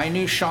 Like, I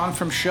knew Sean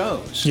from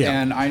shows,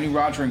 and I knew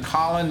Roger and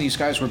Colin. These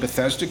guys were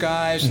Bethesda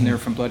guys, and they were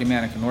from Bloody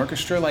Mannequin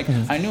Orchestra. Like,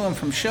 I knew them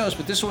from shows,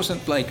 but this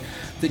wasn't like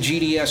the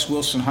GDS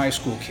Wilson High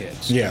School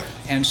kids. Yeah.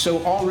 And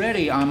so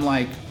already I'm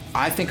like,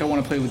 I think I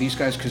want to play with these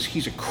guys because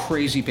he's a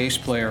crazy bass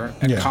player,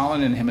 and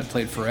Colin and him have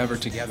played forever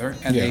together,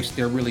 and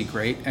they're really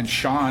great. And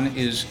Sean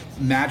is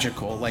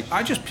magical. Like,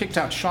 I just picked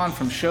out Sean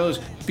from shows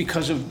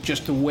because of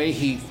just the way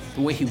he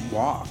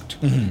walked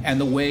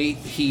and the way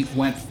he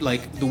went,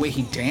 like the way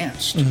he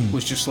danced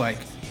was just like,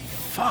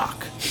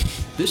 fuck,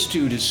 this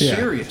dude is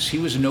serious. He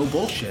was no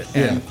bullshit.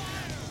 And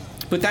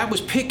but that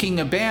was picking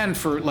a band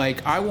for,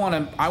 like, I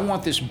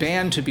want this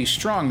band to be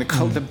strong.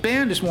 The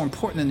band is more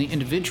important than the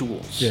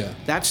individuals. Yeah.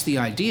 That's the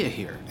idea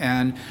here.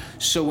 And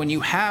so when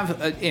you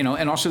have,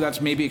 and also that's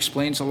maybe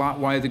explains a lot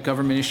why the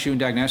Government Issue and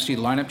Dagnasty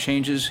lineup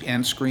changes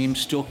and Scream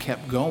still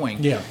kept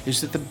going. Yeah.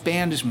 Is that the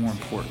band is more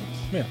important.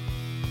 Yeah.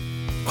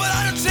 But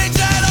I don't change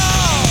at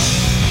all.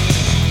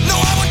 No,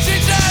 I won't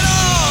change at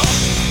all.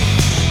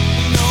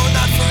 No,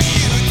 not for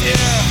you,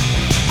 dear.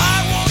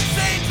 I won't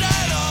change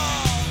at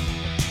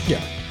all.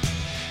 Yeah.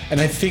 And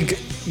I think,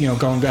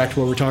 going back to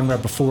what we were talking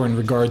about before in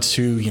regards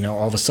to,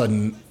 all of a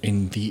sudden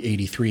in the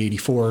 83,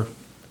 84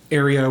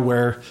 area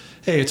where,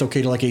 hey, it's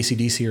okay to like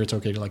AC/DC or it's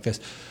okay to like this.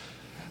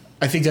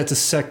 I think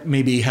that's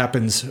maybe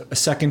happens a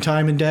second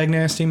time in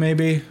Dagnasty,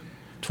 maybe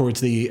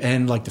towards the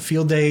end, like the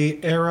Field Day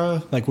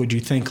era. Like, would you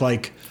think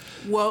like...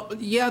 Well,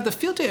 yeah, the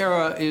Field Day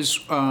era is,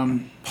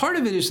 part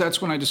of it is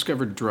that's when I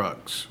discovered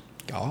drugs.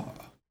 Oh.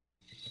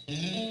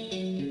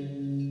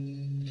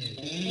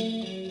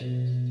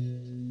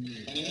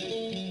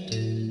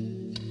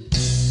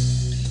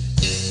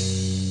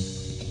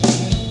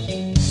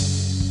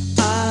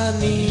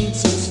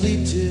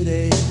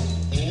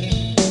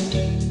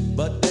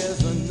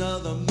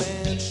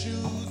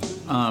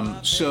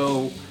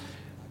 So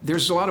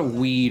there's a lot of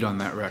weed on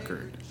that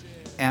record.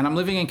 And I'm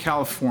living in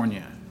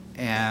California.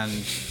 And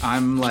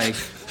I'm like,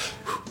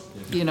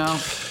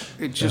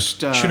 it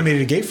just... Should have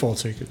made it a gatefold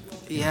so you could...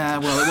 Yeah,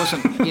 well, it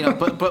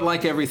wasn't, but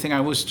like everything,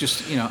 I was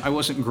just, I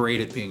wasn't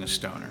great at being a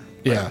stoner.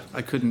 Yeah.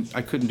 I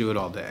couldn't do it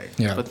all day.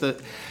 Yeah. But the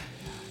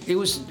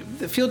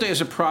Field Day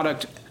is a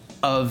product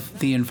of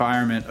the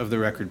environment of the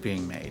record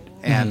being made.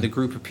 And the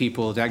group of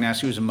people, Dag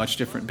Nasty was a much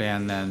different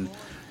band then.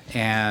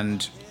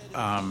 And,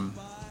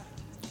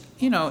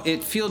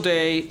 Field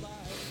Day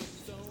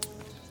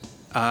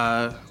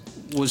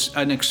was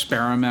an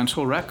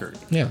experimental record.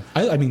 Yeah.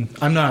 I mean,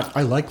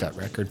 I like that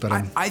record, but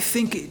I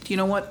think, you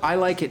know what, I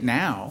like it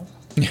now.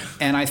 Yeah.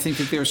 And I think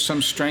that there's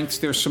some strengths,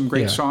 there's some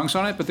great songs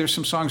on it, but there's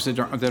some songs that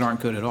aren't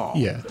good at all.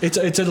 Yeah, it's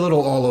a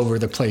little all over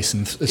the place,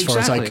 and as far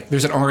as like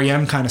there's an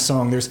REM kind of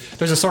song, there's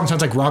a song that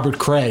sounds like Robert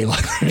Cray.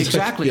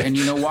 Exactly, and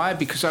you know why?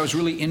 Because I was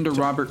really into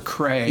Robert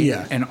Cray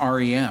and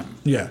REM.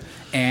 Yeah,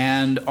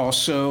 and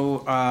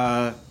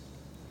also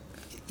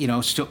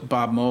still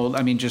Bob Mould.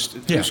 I mean,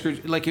 just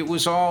like it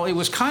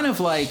was kind of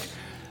like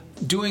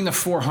doing the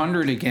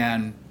 400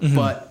 again,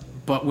 but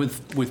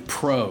with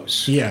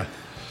prose. Yeah.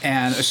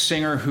 And a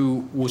singer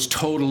who was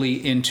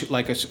totally into,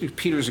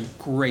 Peter's a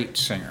great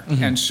singer.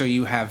 And so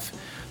you have,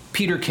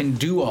 Peter can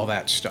do all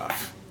that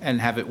stuff and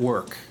have it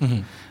work.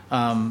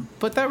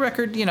 But that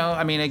record, they're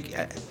not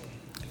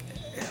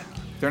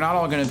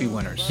all going to be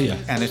winners. Yeah.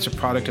 And it's a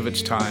product of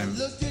its time.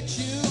 Looked at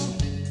you,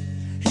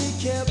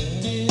 he kept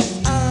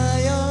his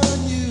eye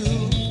on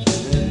you,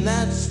 and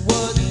that's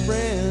what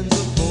friends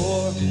are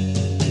for.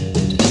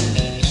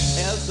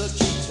 As the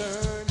tree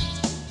turned,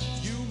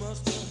 you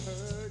must have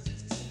heard.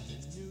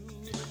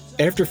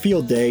 After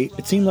Field Day,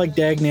 it seemed like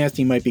Dag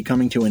Nasty might be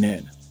coming to an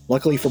end.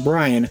 Luckily for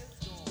Brian,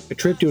 a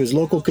trip to his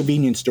local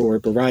convenience store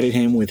provided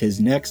him with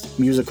his next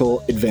musical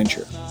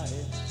adventure.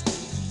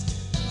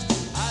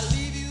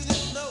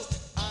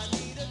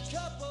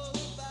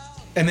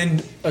 And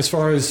then as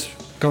far as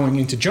going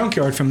into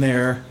Junkyard from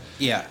there,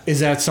 is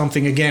that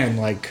something again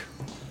like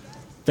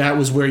that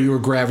was where you were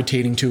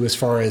gravitating to as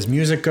far as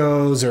music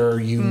goes, or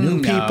you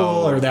knew people,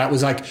 or that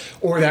was like,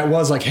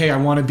 hey, I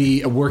want to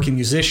be a working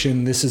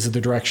musician, this is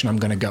the direction I'm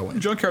going to go in?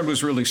 Junkyard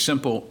was really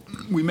simple.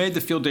 We made the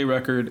Field Day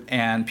record,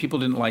 and people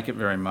didn't like it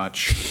very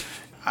much.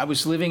 I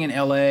was living in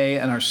L.A.,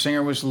 and our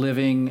singer was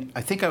living, I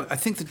think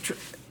the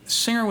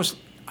singer was,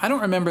 I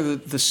don't remember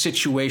the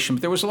situation,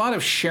 but there was a lot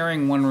of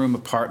sharing one-room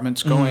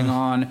apartments going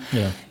on.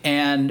 Yeah.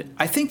 And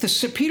I think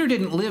Peter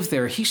didn't live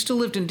there. He still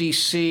lived in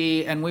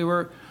D.C., and we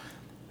were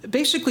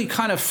basically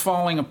kind of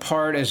falling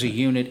apart as a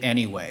unit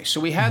anyway. So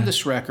we had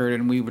this record,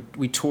 and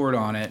we toured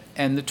on it,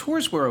 and the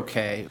tours were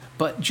okay,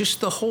 but just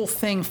the whole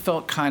thing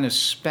felt kind of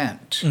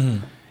spent.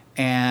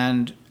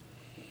 And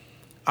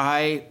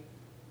I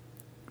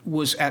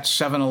was at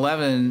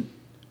 7-Eleven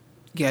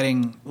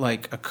getting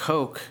like a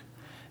Coke,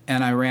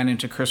 and I ran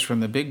into Chris from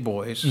the Big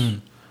Boys,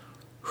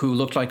 who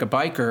looked like a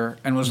biker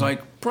and was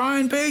like,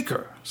 Brian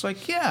Baker. I was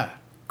like, yeah,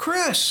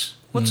 Chris,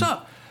 what's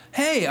up?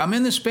 Hey, I'm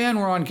in this band,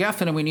 we're on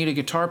Geffen, and we need a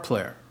guitar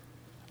player.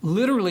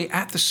 Literally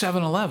at the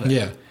 7-Eleven.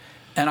 Yeah.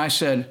 And I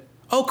said,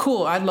 oh,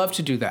 cool, I'd love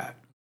to do that.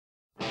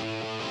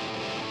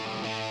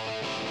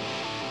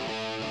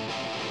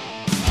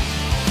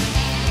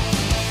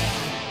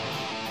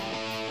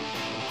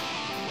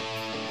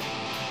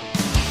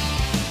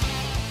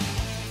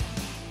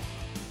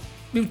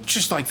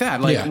 Just like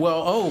that.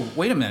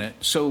 Wait a minute.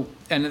 So,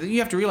 and you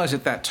have to realize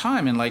at that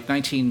time, in like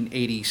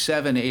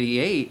 1987,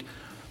 88,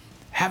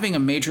 having a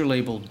major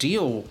label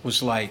deal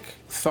was like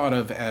thought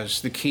of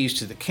as the keys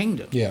to the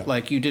kingdom. Yeah.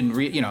 Like you didn't,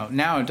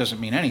 now it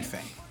doesn't mean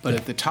anything. But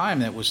at the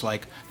time, that was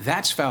like,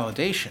 that's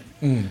validation.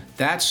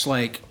 That's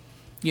like,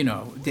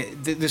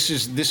 this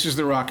is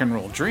the rock and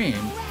roll dream.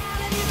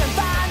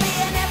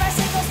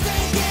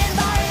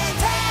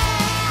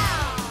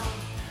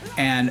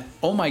 And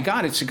oh my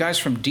God, it's the guys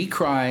from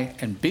Decry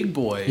and Big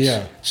Boys.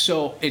 Yeah.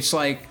 So it's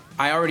like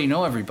I already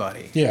know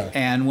everybody. Yeah.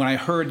 And when I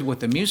heard what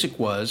the music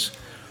was,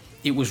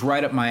 it was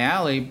right up my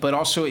alley. But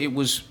also it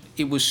was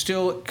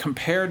still,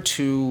 compared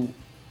to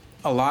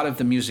a lot of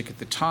the music at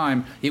the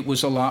time, it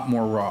was a lot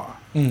more raw,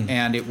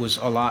 and it was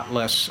a lot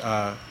less.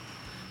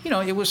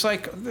 It was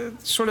like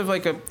sort of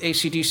like a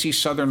AC/DC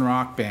Southern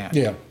rock band.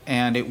 Yeah.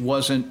 And it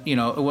wasn't, it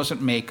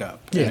wasn't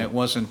makeup, Yeah. and it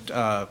wasn't,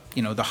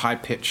 the high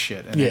pitched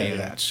shit and any of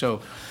that.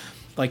 So,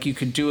 like you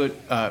could do it,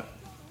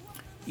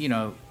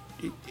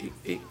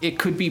 it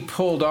could be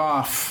pulled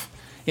off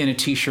in a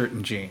t-shirt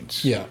and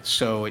jeans. Yeah.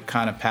 So it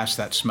kind of passed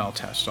that smell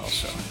test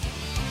also.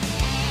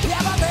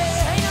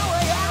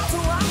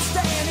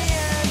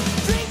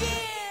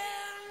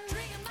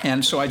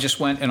 And so I just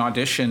went and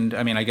auditioned.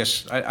 I mean, I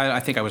guess, I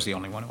think I was the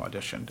only one who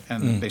auditioned.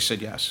 And they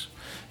said yes.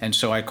 And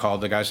so I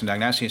called the guys in Dag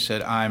Nasty and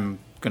said, I'm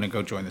going to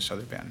go join this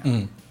other band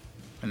now.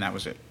 And that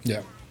was it.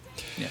 Yeah.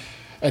 Yeah.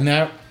 And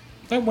that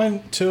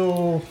went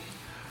till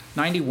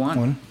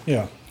 91.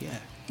 Yeah.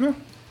 Yeah.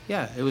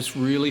 Yeah, it was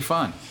really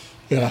fun.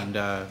 Yeah. And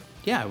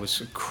it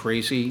was a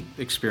crazy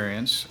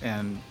experience,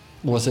 and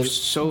Was it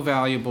so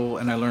valuable,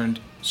 and I learned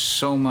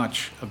so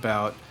much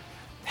about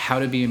how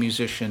to be a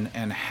musician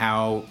and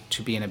how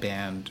to be in a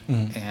band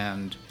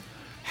and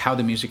how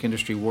the music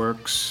industry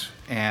works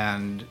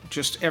and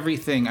just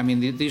everything. I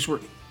mean, these were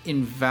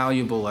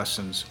invaluable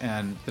lessons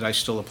and that I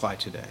still apply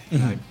today.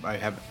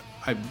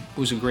 It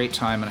was a great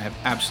time and I have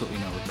absolutely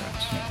no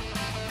regrets.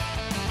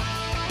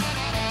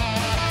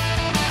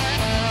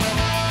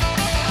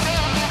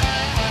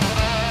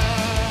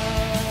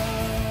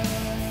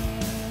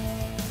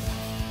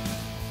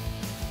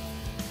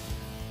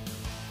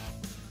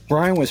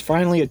 Brian was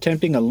finally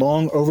attempting a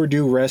long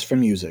overdue rest from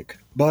music,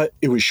 but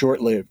it was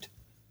short-lived.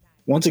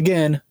 Once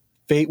again,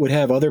 fate would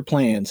have other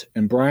plans,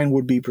 and Brian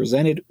would be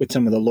presented with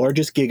some of the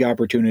largest gig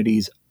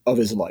opportunities of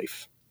his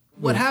life.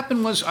 What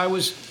happened was I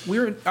was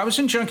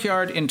in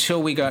Junkyard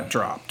until we got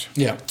dropped.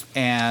 Yeah.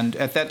 And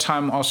at that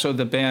time, also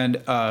the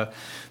band,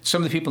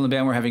 some of the people in the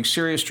band were having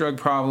serious drug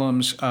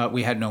problems.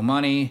 We had no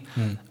money.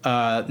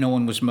 No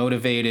one was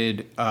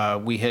motivated. I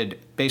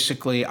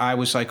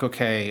was like,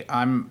 okay,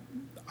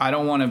 I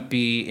don't want to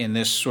be in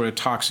this sort of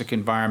toxic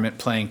environment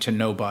playing to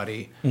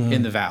nobody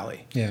in the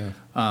Valley. Yeah.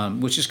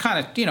 Which is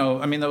kind of,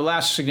 the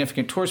last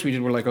significant tours we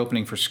did were like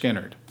opening for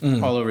Skynyrd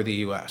all over the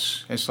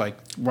U.S. It's like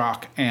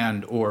rock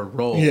or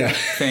roll. Yeah.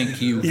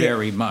 Thank you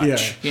very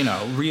much.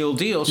 Yeah. Real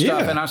deal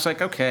stuff. And I was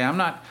like, okay, I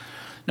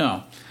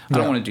don't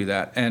want to do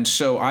that. And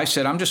so I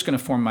said, I'm just going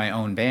to form my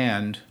own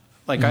band.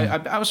 Like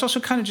I was also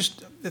kind of just,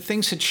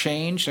 things had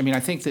changed. I mean, I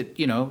think that,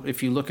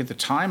 if you look at the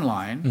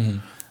timeline,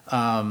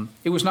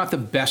 it was not the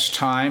best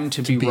time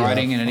to be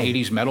riding in an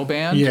 80s metal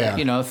band.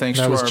 Yeah. Thanks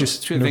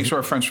to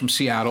our friends from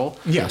Seattle.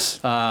 Yes.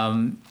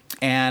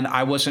 And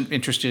I wasn't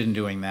interested in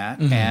doing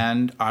that.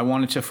 And I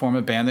wanted to form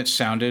a band that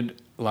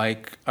sounded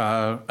like,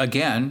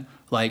 again,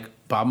 like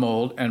Bob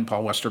Mould and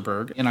Paul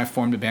Westerberg. And I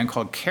formed a band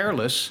called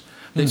Careless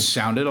that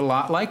sounded a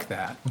lot like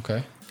that.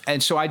 Okay.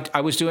 And so I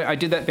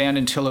did that band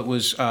until it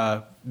was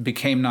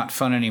became not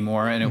fun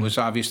anymore. And it was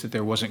obvious that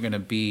there wasn't going to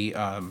be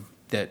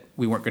that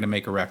we weren't going to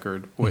make a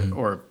record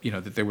or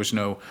that there was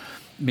no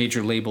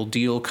major label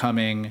deal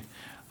coming.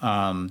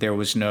 There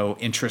was no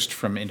interest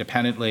from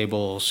independent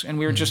labels. And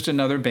we were just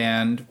another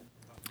band.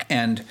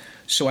 And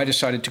so I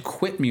decided to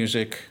quit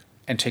music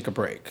and take a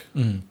break.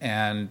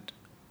 And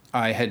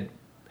I had,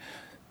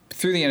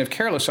 through the end of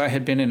Careless, I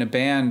had been in a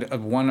band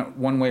of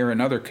one way or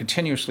another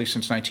continuously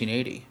since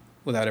 1980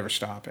 without ever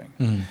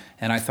stopping.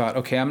 And I thought,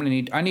 okay, I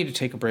need to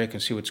take a break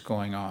and see what's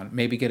going on.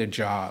 Maybe get a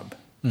job.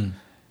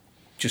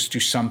 Just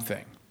do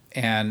something.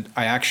 And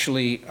I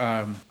actually,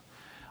 I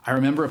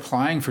remember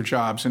applying for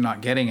jobs and not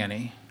getting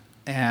any.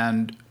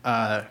 And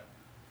I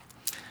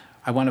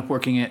wound up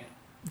working at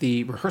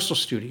the rehearsal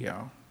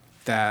studio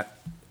that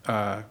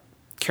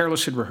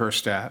Careless had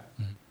rehearsed at.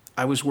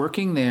 I was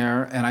working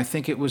there, and I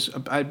think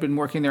I'd been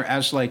working there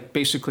as like,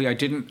 basically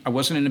I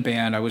wasn't in a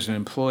band, I was an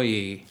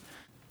employee.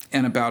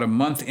 And about a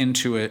month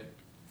into it,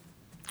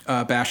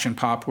 Bash and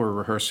Pop were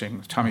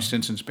rehearsing, Tommy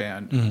Stinson's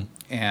band.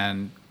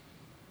 And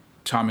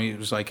Tommy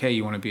was like, hey,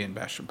 you want to be in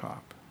Bash and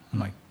Pop? I'm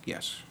like,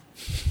 yes.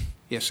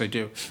 Yes, I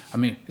do. I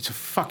mean, it's a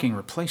fucking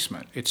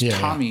replacement. It's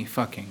Tommy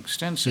fucking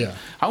Stinson. Yeah.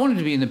 I wanted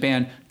to be in the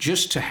band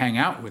just to hang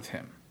out with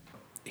him.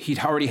 He'd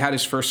already had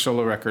his first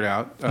solo record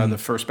out, the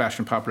first Bash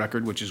and Pop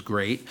record, which is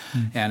great.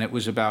 And it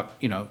was about,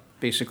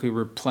 basically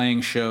we're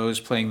playing shows,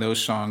 playing those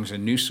songs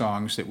and new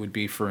songs that would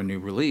be for a new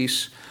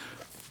release.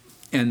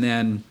 And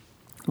then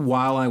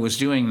while I was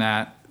doing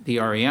that, the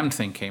REM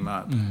thing came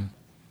up.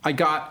 I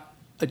got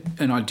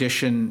an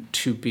audition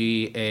to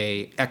be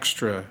a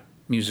extra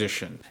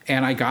musician,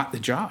 and I got the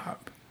job.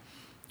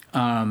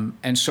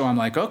 And so I'm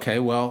like, okay,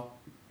 well,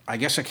 I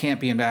guess I can't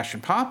be in Bash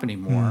and Pop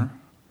anymore.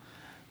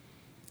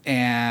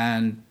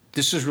 And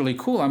this is really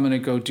cool. I'm going to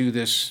go do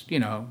this,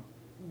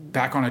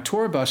 back on a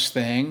tour bus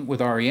thing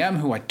with REM,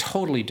 who I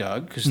totally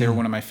dug because they're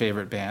one of my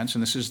favorite bands.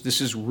 And this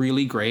is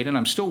really great. And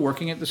I'm still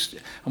working at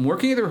I'm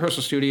working at the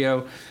rehearsal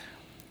studio.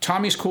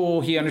 Tommy's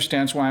cool. He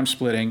understands why I'm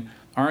splitting.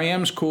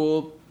 REM's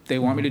cool. They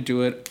want me to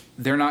do it.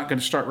 They're not going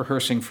to start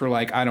rehearsing for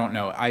I don't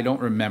know. I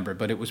don't remember,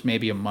 but it was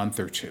maybe a month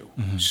or two.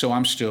 So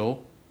I'm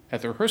still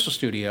at the rehearsal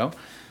studio.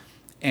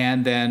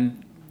 And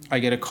then I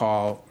get a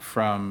call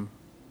from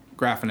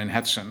Graffin and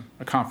Hetson,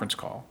 a conference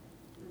call,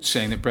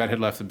 saying that Brett had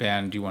left the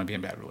band. Do you want to be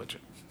in Bad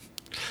Religion?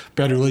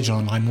 Bad Religion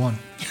on line 1.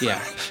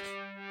 Yeah.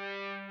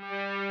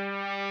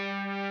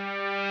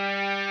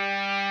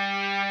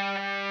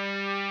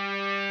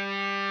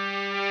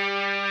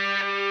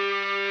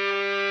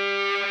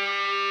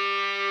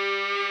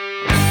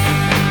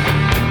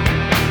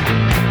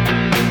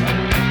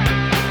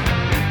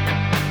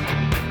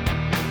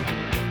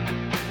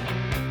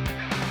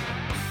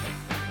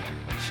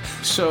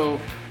 So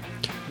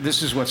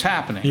this is what's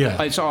happening.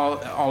 Yeah. It's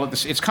all of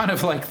this. It's kind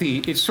of like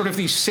it's sort of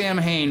the Sam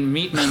Hain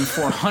Meatman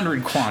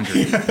 400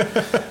 quandary,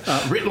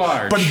 writ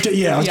large. But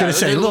I was going to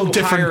say a little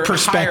different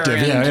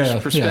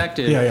perspective.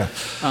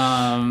 Perspective.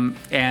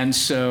 And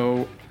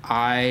so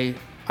I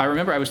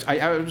remember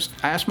I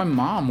asked my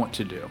mom what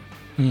to do,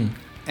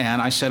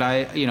 and I said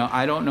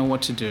I don't know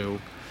what to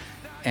do,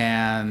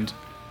 and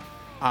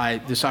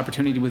this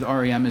opportunity with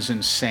REM is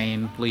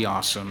insanely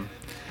awesome,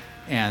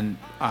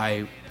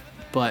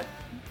 but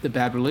the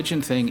Bad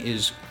Religion thing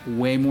is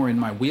way more in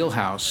my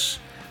wheelhouse,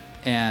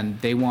 and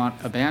they want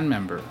a band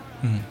member.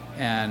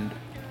 And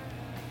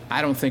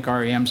I don't think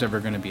REM's ever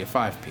going to be a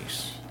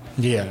 5-piece.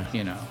 Yeah.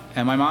 You know.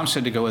 And my mom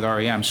said to go with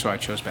REM, so I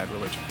chose Bad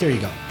Religion. There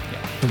you go.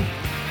 Yeah.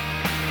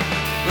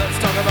 Let's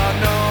talk about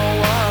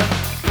no one.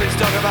 Please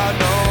talk about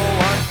no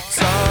one.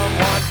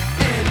 Someone,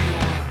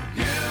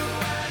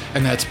 anyone.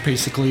 And that's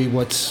basically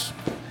what's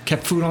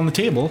kept food on the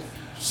table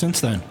since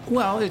then.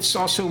 Well, it's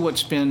also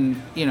what's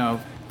been, you know,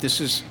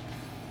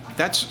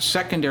 that's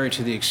secondary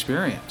to the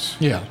experience.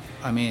 Yeah.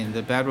 I mean,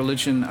 the Bad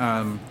Religion,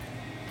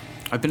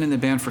 I've been in the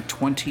band for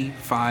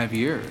 25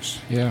 years.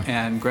 Yeah.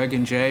 And Greg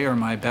and Jay are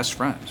my best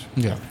friends.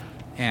 Yeah.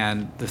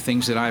 And the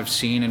things that I've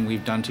seen and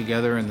we've done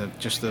together, and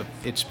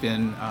it's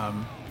been, I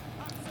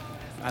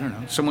don't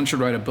know, someone should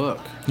write a book.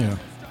 Yeah.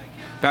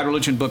 Bad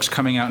Religion book's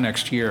coming out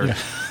next year. Yeah.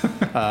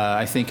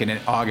 I think in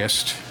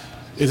August.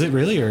 Is it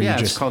really? Or Yeah, you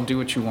it's just called Do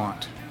What You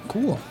Want.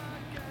 cool?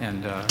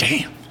 And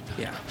Damn.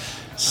 yeah.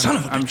 Son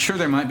of a bitch. I'm sure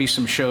there might be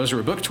some shows or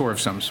a book tour of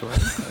some sort.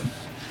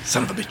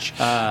 Son of a bitch.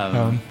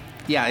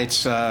 Yeah,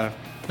 it's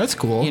That's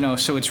cool. you know,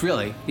 so it's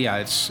really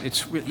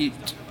it's really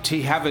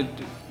to have a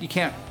you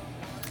can't.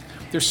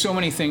 There's so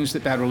many things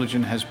that Bad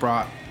Religion has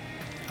brought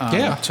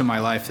to my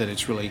life that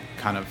it's really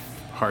kind of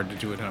hard to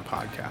do it in a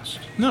podcast.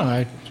 No,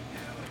 I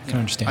can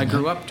understand. I that.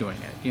 grew up doing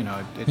it. You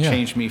know, it Yeah.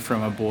 changed me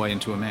from a boy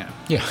into a man.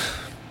 Yeah.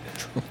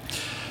 True.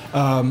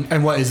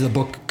 And what is the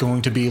book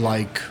going to be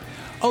like?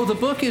 Oh, the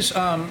book is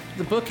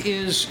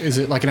Is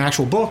it like an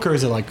actual book, or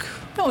is it like?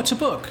 no, it's a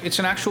book. It's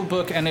an actual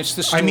book, and it's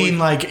the story. I mean,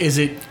 like, is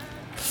it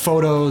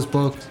photos,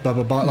 books, blah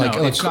blah blah? Like,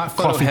 no, it's not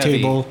photo coffee heavy.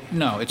 table.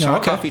 No, it's No,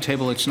 not okay. coffee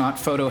table. It's not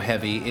photo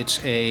heavy. It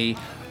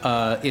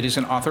is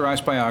an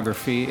authorized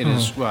biography. It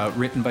is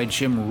written by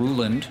Jim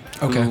Ruland.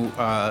 Okay. Who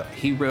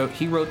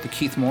he wrote the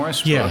Keith Morris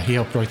book. Yeah, he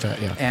helped write that.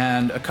 Yeah.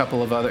 And a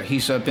couple of other.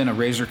 He's been a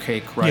Razor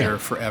Cake writer Yeah.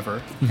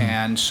 forever,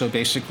 and so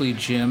basically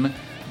Jim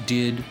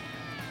did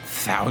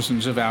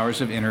thousands of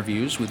hours of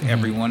interviews with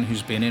everyone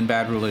who's been in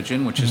Bad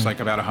Religion, which is like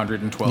about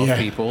 112 Yeah.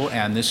 people,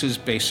 and this is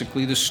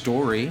basically the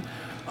story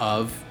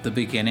of the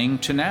beginning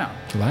to now.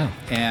 Wow.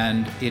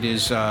 And it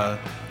is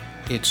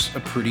it's a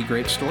pretty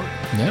great story.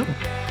 Yeah.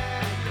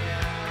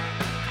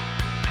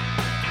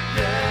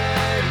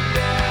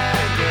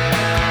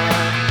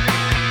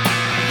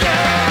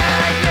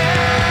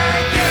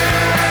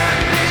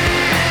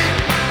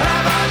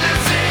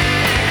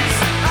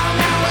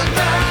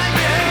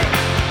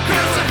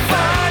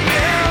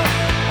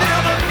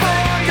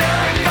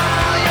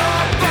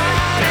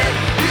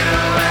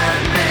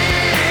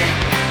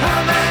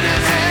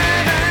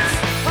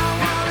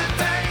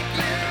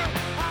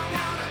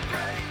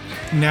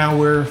 Now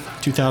we're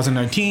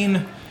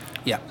 2019.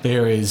 Yeah.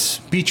 There is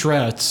Beach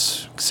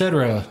Rats,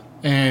 etc.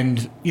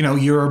 And, you know,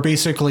 you're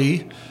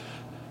basically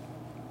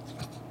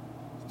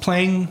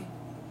playing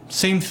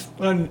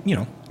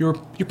you're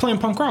playing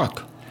punk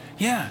rock.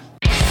 Yeah.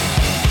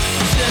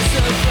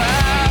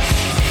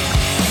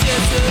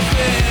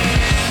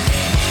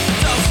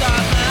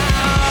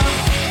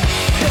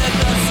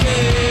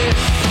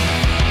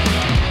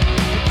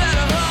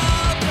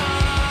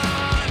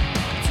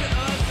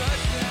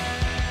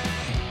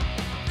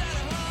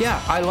 Yeah,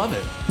 I love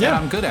it. Yeah. And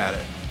I'm good at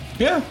it.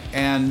 Yeah.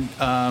 And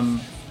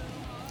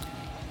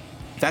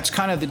that's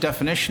kind of the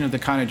definition of the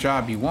kind of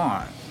job you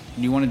want.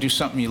 You want to do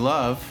something you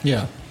love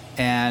Yeah.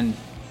 and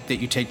that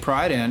you take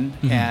pride in,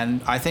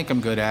 and I think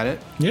I'm good at it.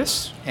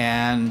 Yes.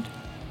 And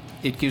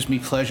it gives me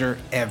pleasure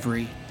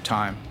every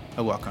time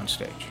I walk on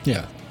stage.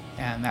 Yeah.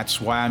 And that's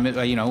why I'm,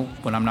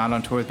 when I'm not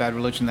on tour with Bad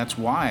Religion, that's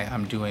why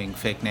I'm doing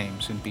fake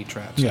names and beat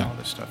traps Yeah. and all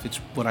this stuff. It's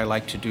what I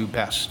like to do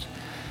best.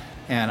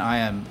 And I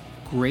am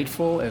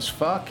grateful as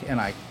fuck, and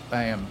I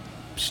am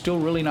still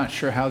really not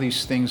sure how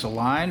these things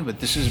align, but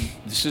this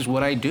is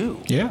what I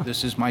do. Yeah.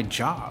 This is my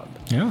job.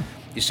 Yeah.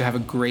 Is to have a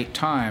great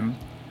time,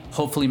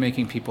 hopefully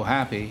making people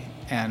happy,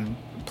 and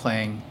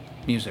playing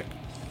music.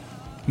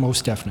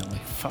 Most definitely.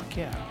 Fuck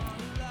yeah.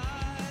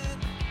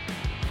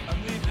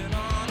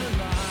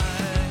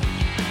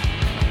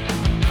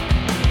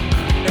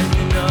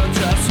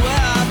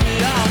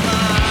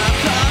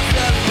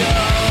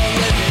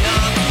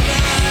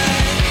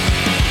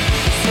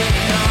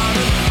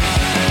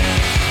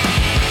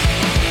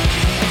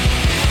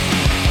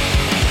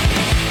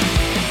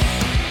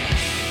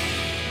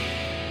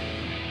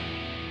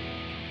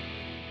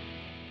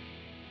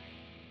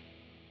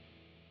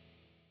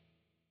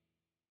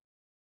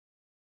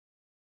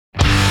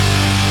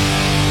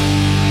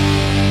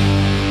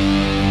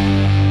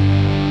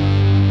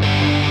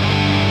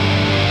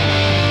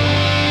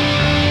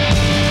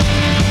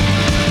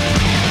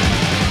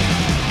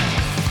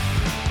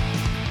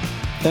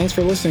 Thanks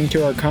for listening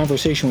to our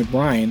conversation with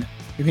Brian.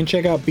 You can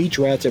check out Beach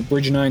Rats at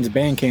Bridge 9's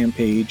Bandcamp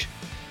page.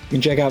 You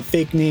can check out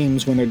Fake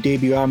Names when their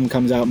debut album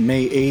comes out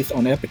May 8th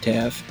on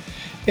Epitaph.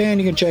 And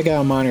you can check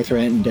out Minor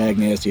Threat and Dag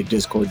Nasty at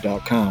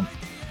discord.com.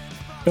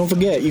 Don't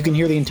forget, you can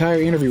hear the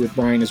entire interview with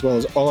Brian as well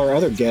as all our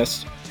other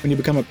guests when you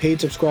become a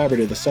paid subscriber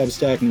to the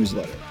Substack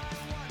newsletter.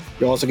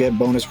 You'll also get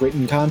bonus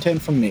written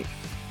content from me.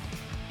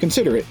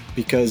 Consider it,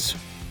 because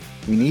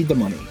We need the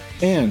money.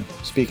 And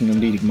speaking of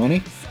needing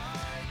money,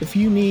 if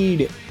you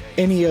need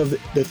any of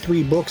the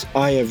 3 books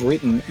I have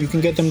written, you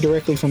can get them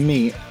directly from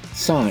me,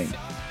 signed,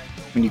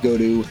 when you go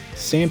to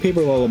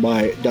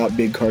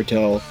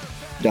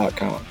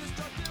sandpaperlullaby.bigcartel.com.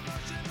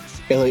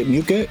 Elliot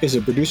Muka is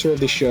a producer of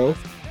the show.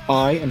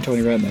 I am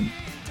Tony Redman.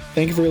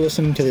 Thank you for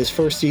listening to this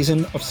first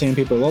season of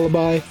Sandpaper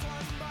Lullaby.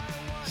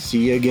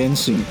 See you again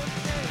soon.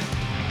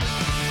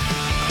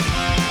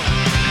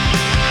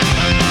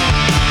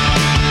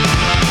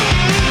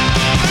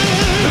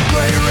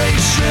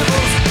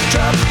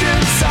 Trapped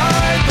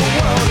inside the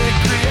world it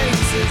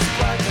creates is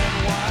black and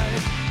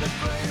white.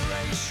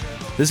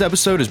 This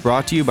episode is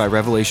brought to you by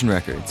Revelation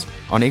Records.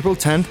 On April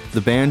 10th,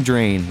 the band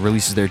Drain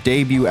releases their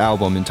debut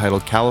album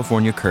entitled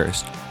California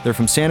Cursed. They're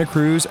from Santa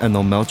Cruz and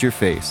they'll melt your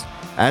face.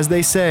 As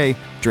they say,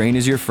 Drain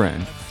is your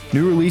friend.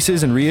 New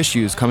releases and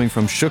reissues coming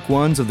from Shook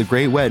Ones of the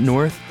Great Wet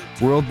North,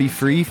 World Be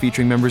Free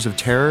featuring members of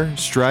Terror,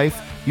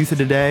 Strife, Youth of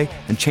Today,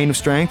 and Chain of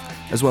Strength,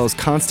 as well as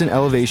Constant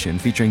Elevation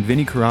featuring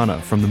Vinnie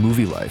Carana from The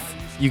Movie Life.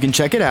 You can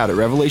check it out at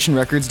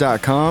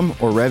revelationrecords.com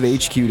or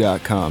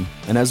revhq.com.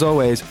 And as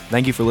always,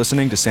 thank you for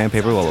listening to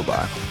Sandpaper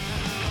Lullaby.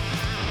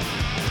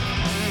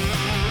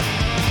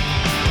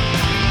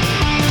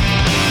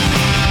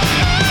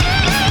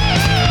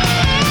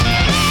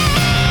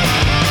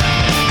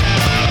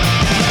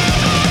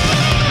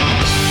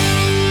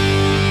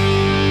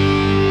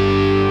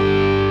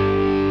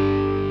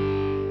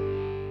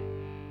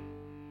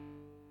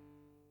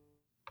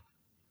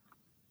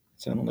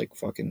 Sounded like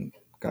fucking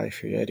Guy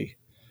Fieri.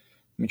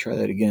 Let me try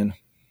that again.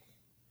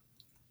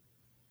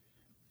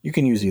 You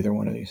can use either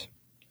one of these.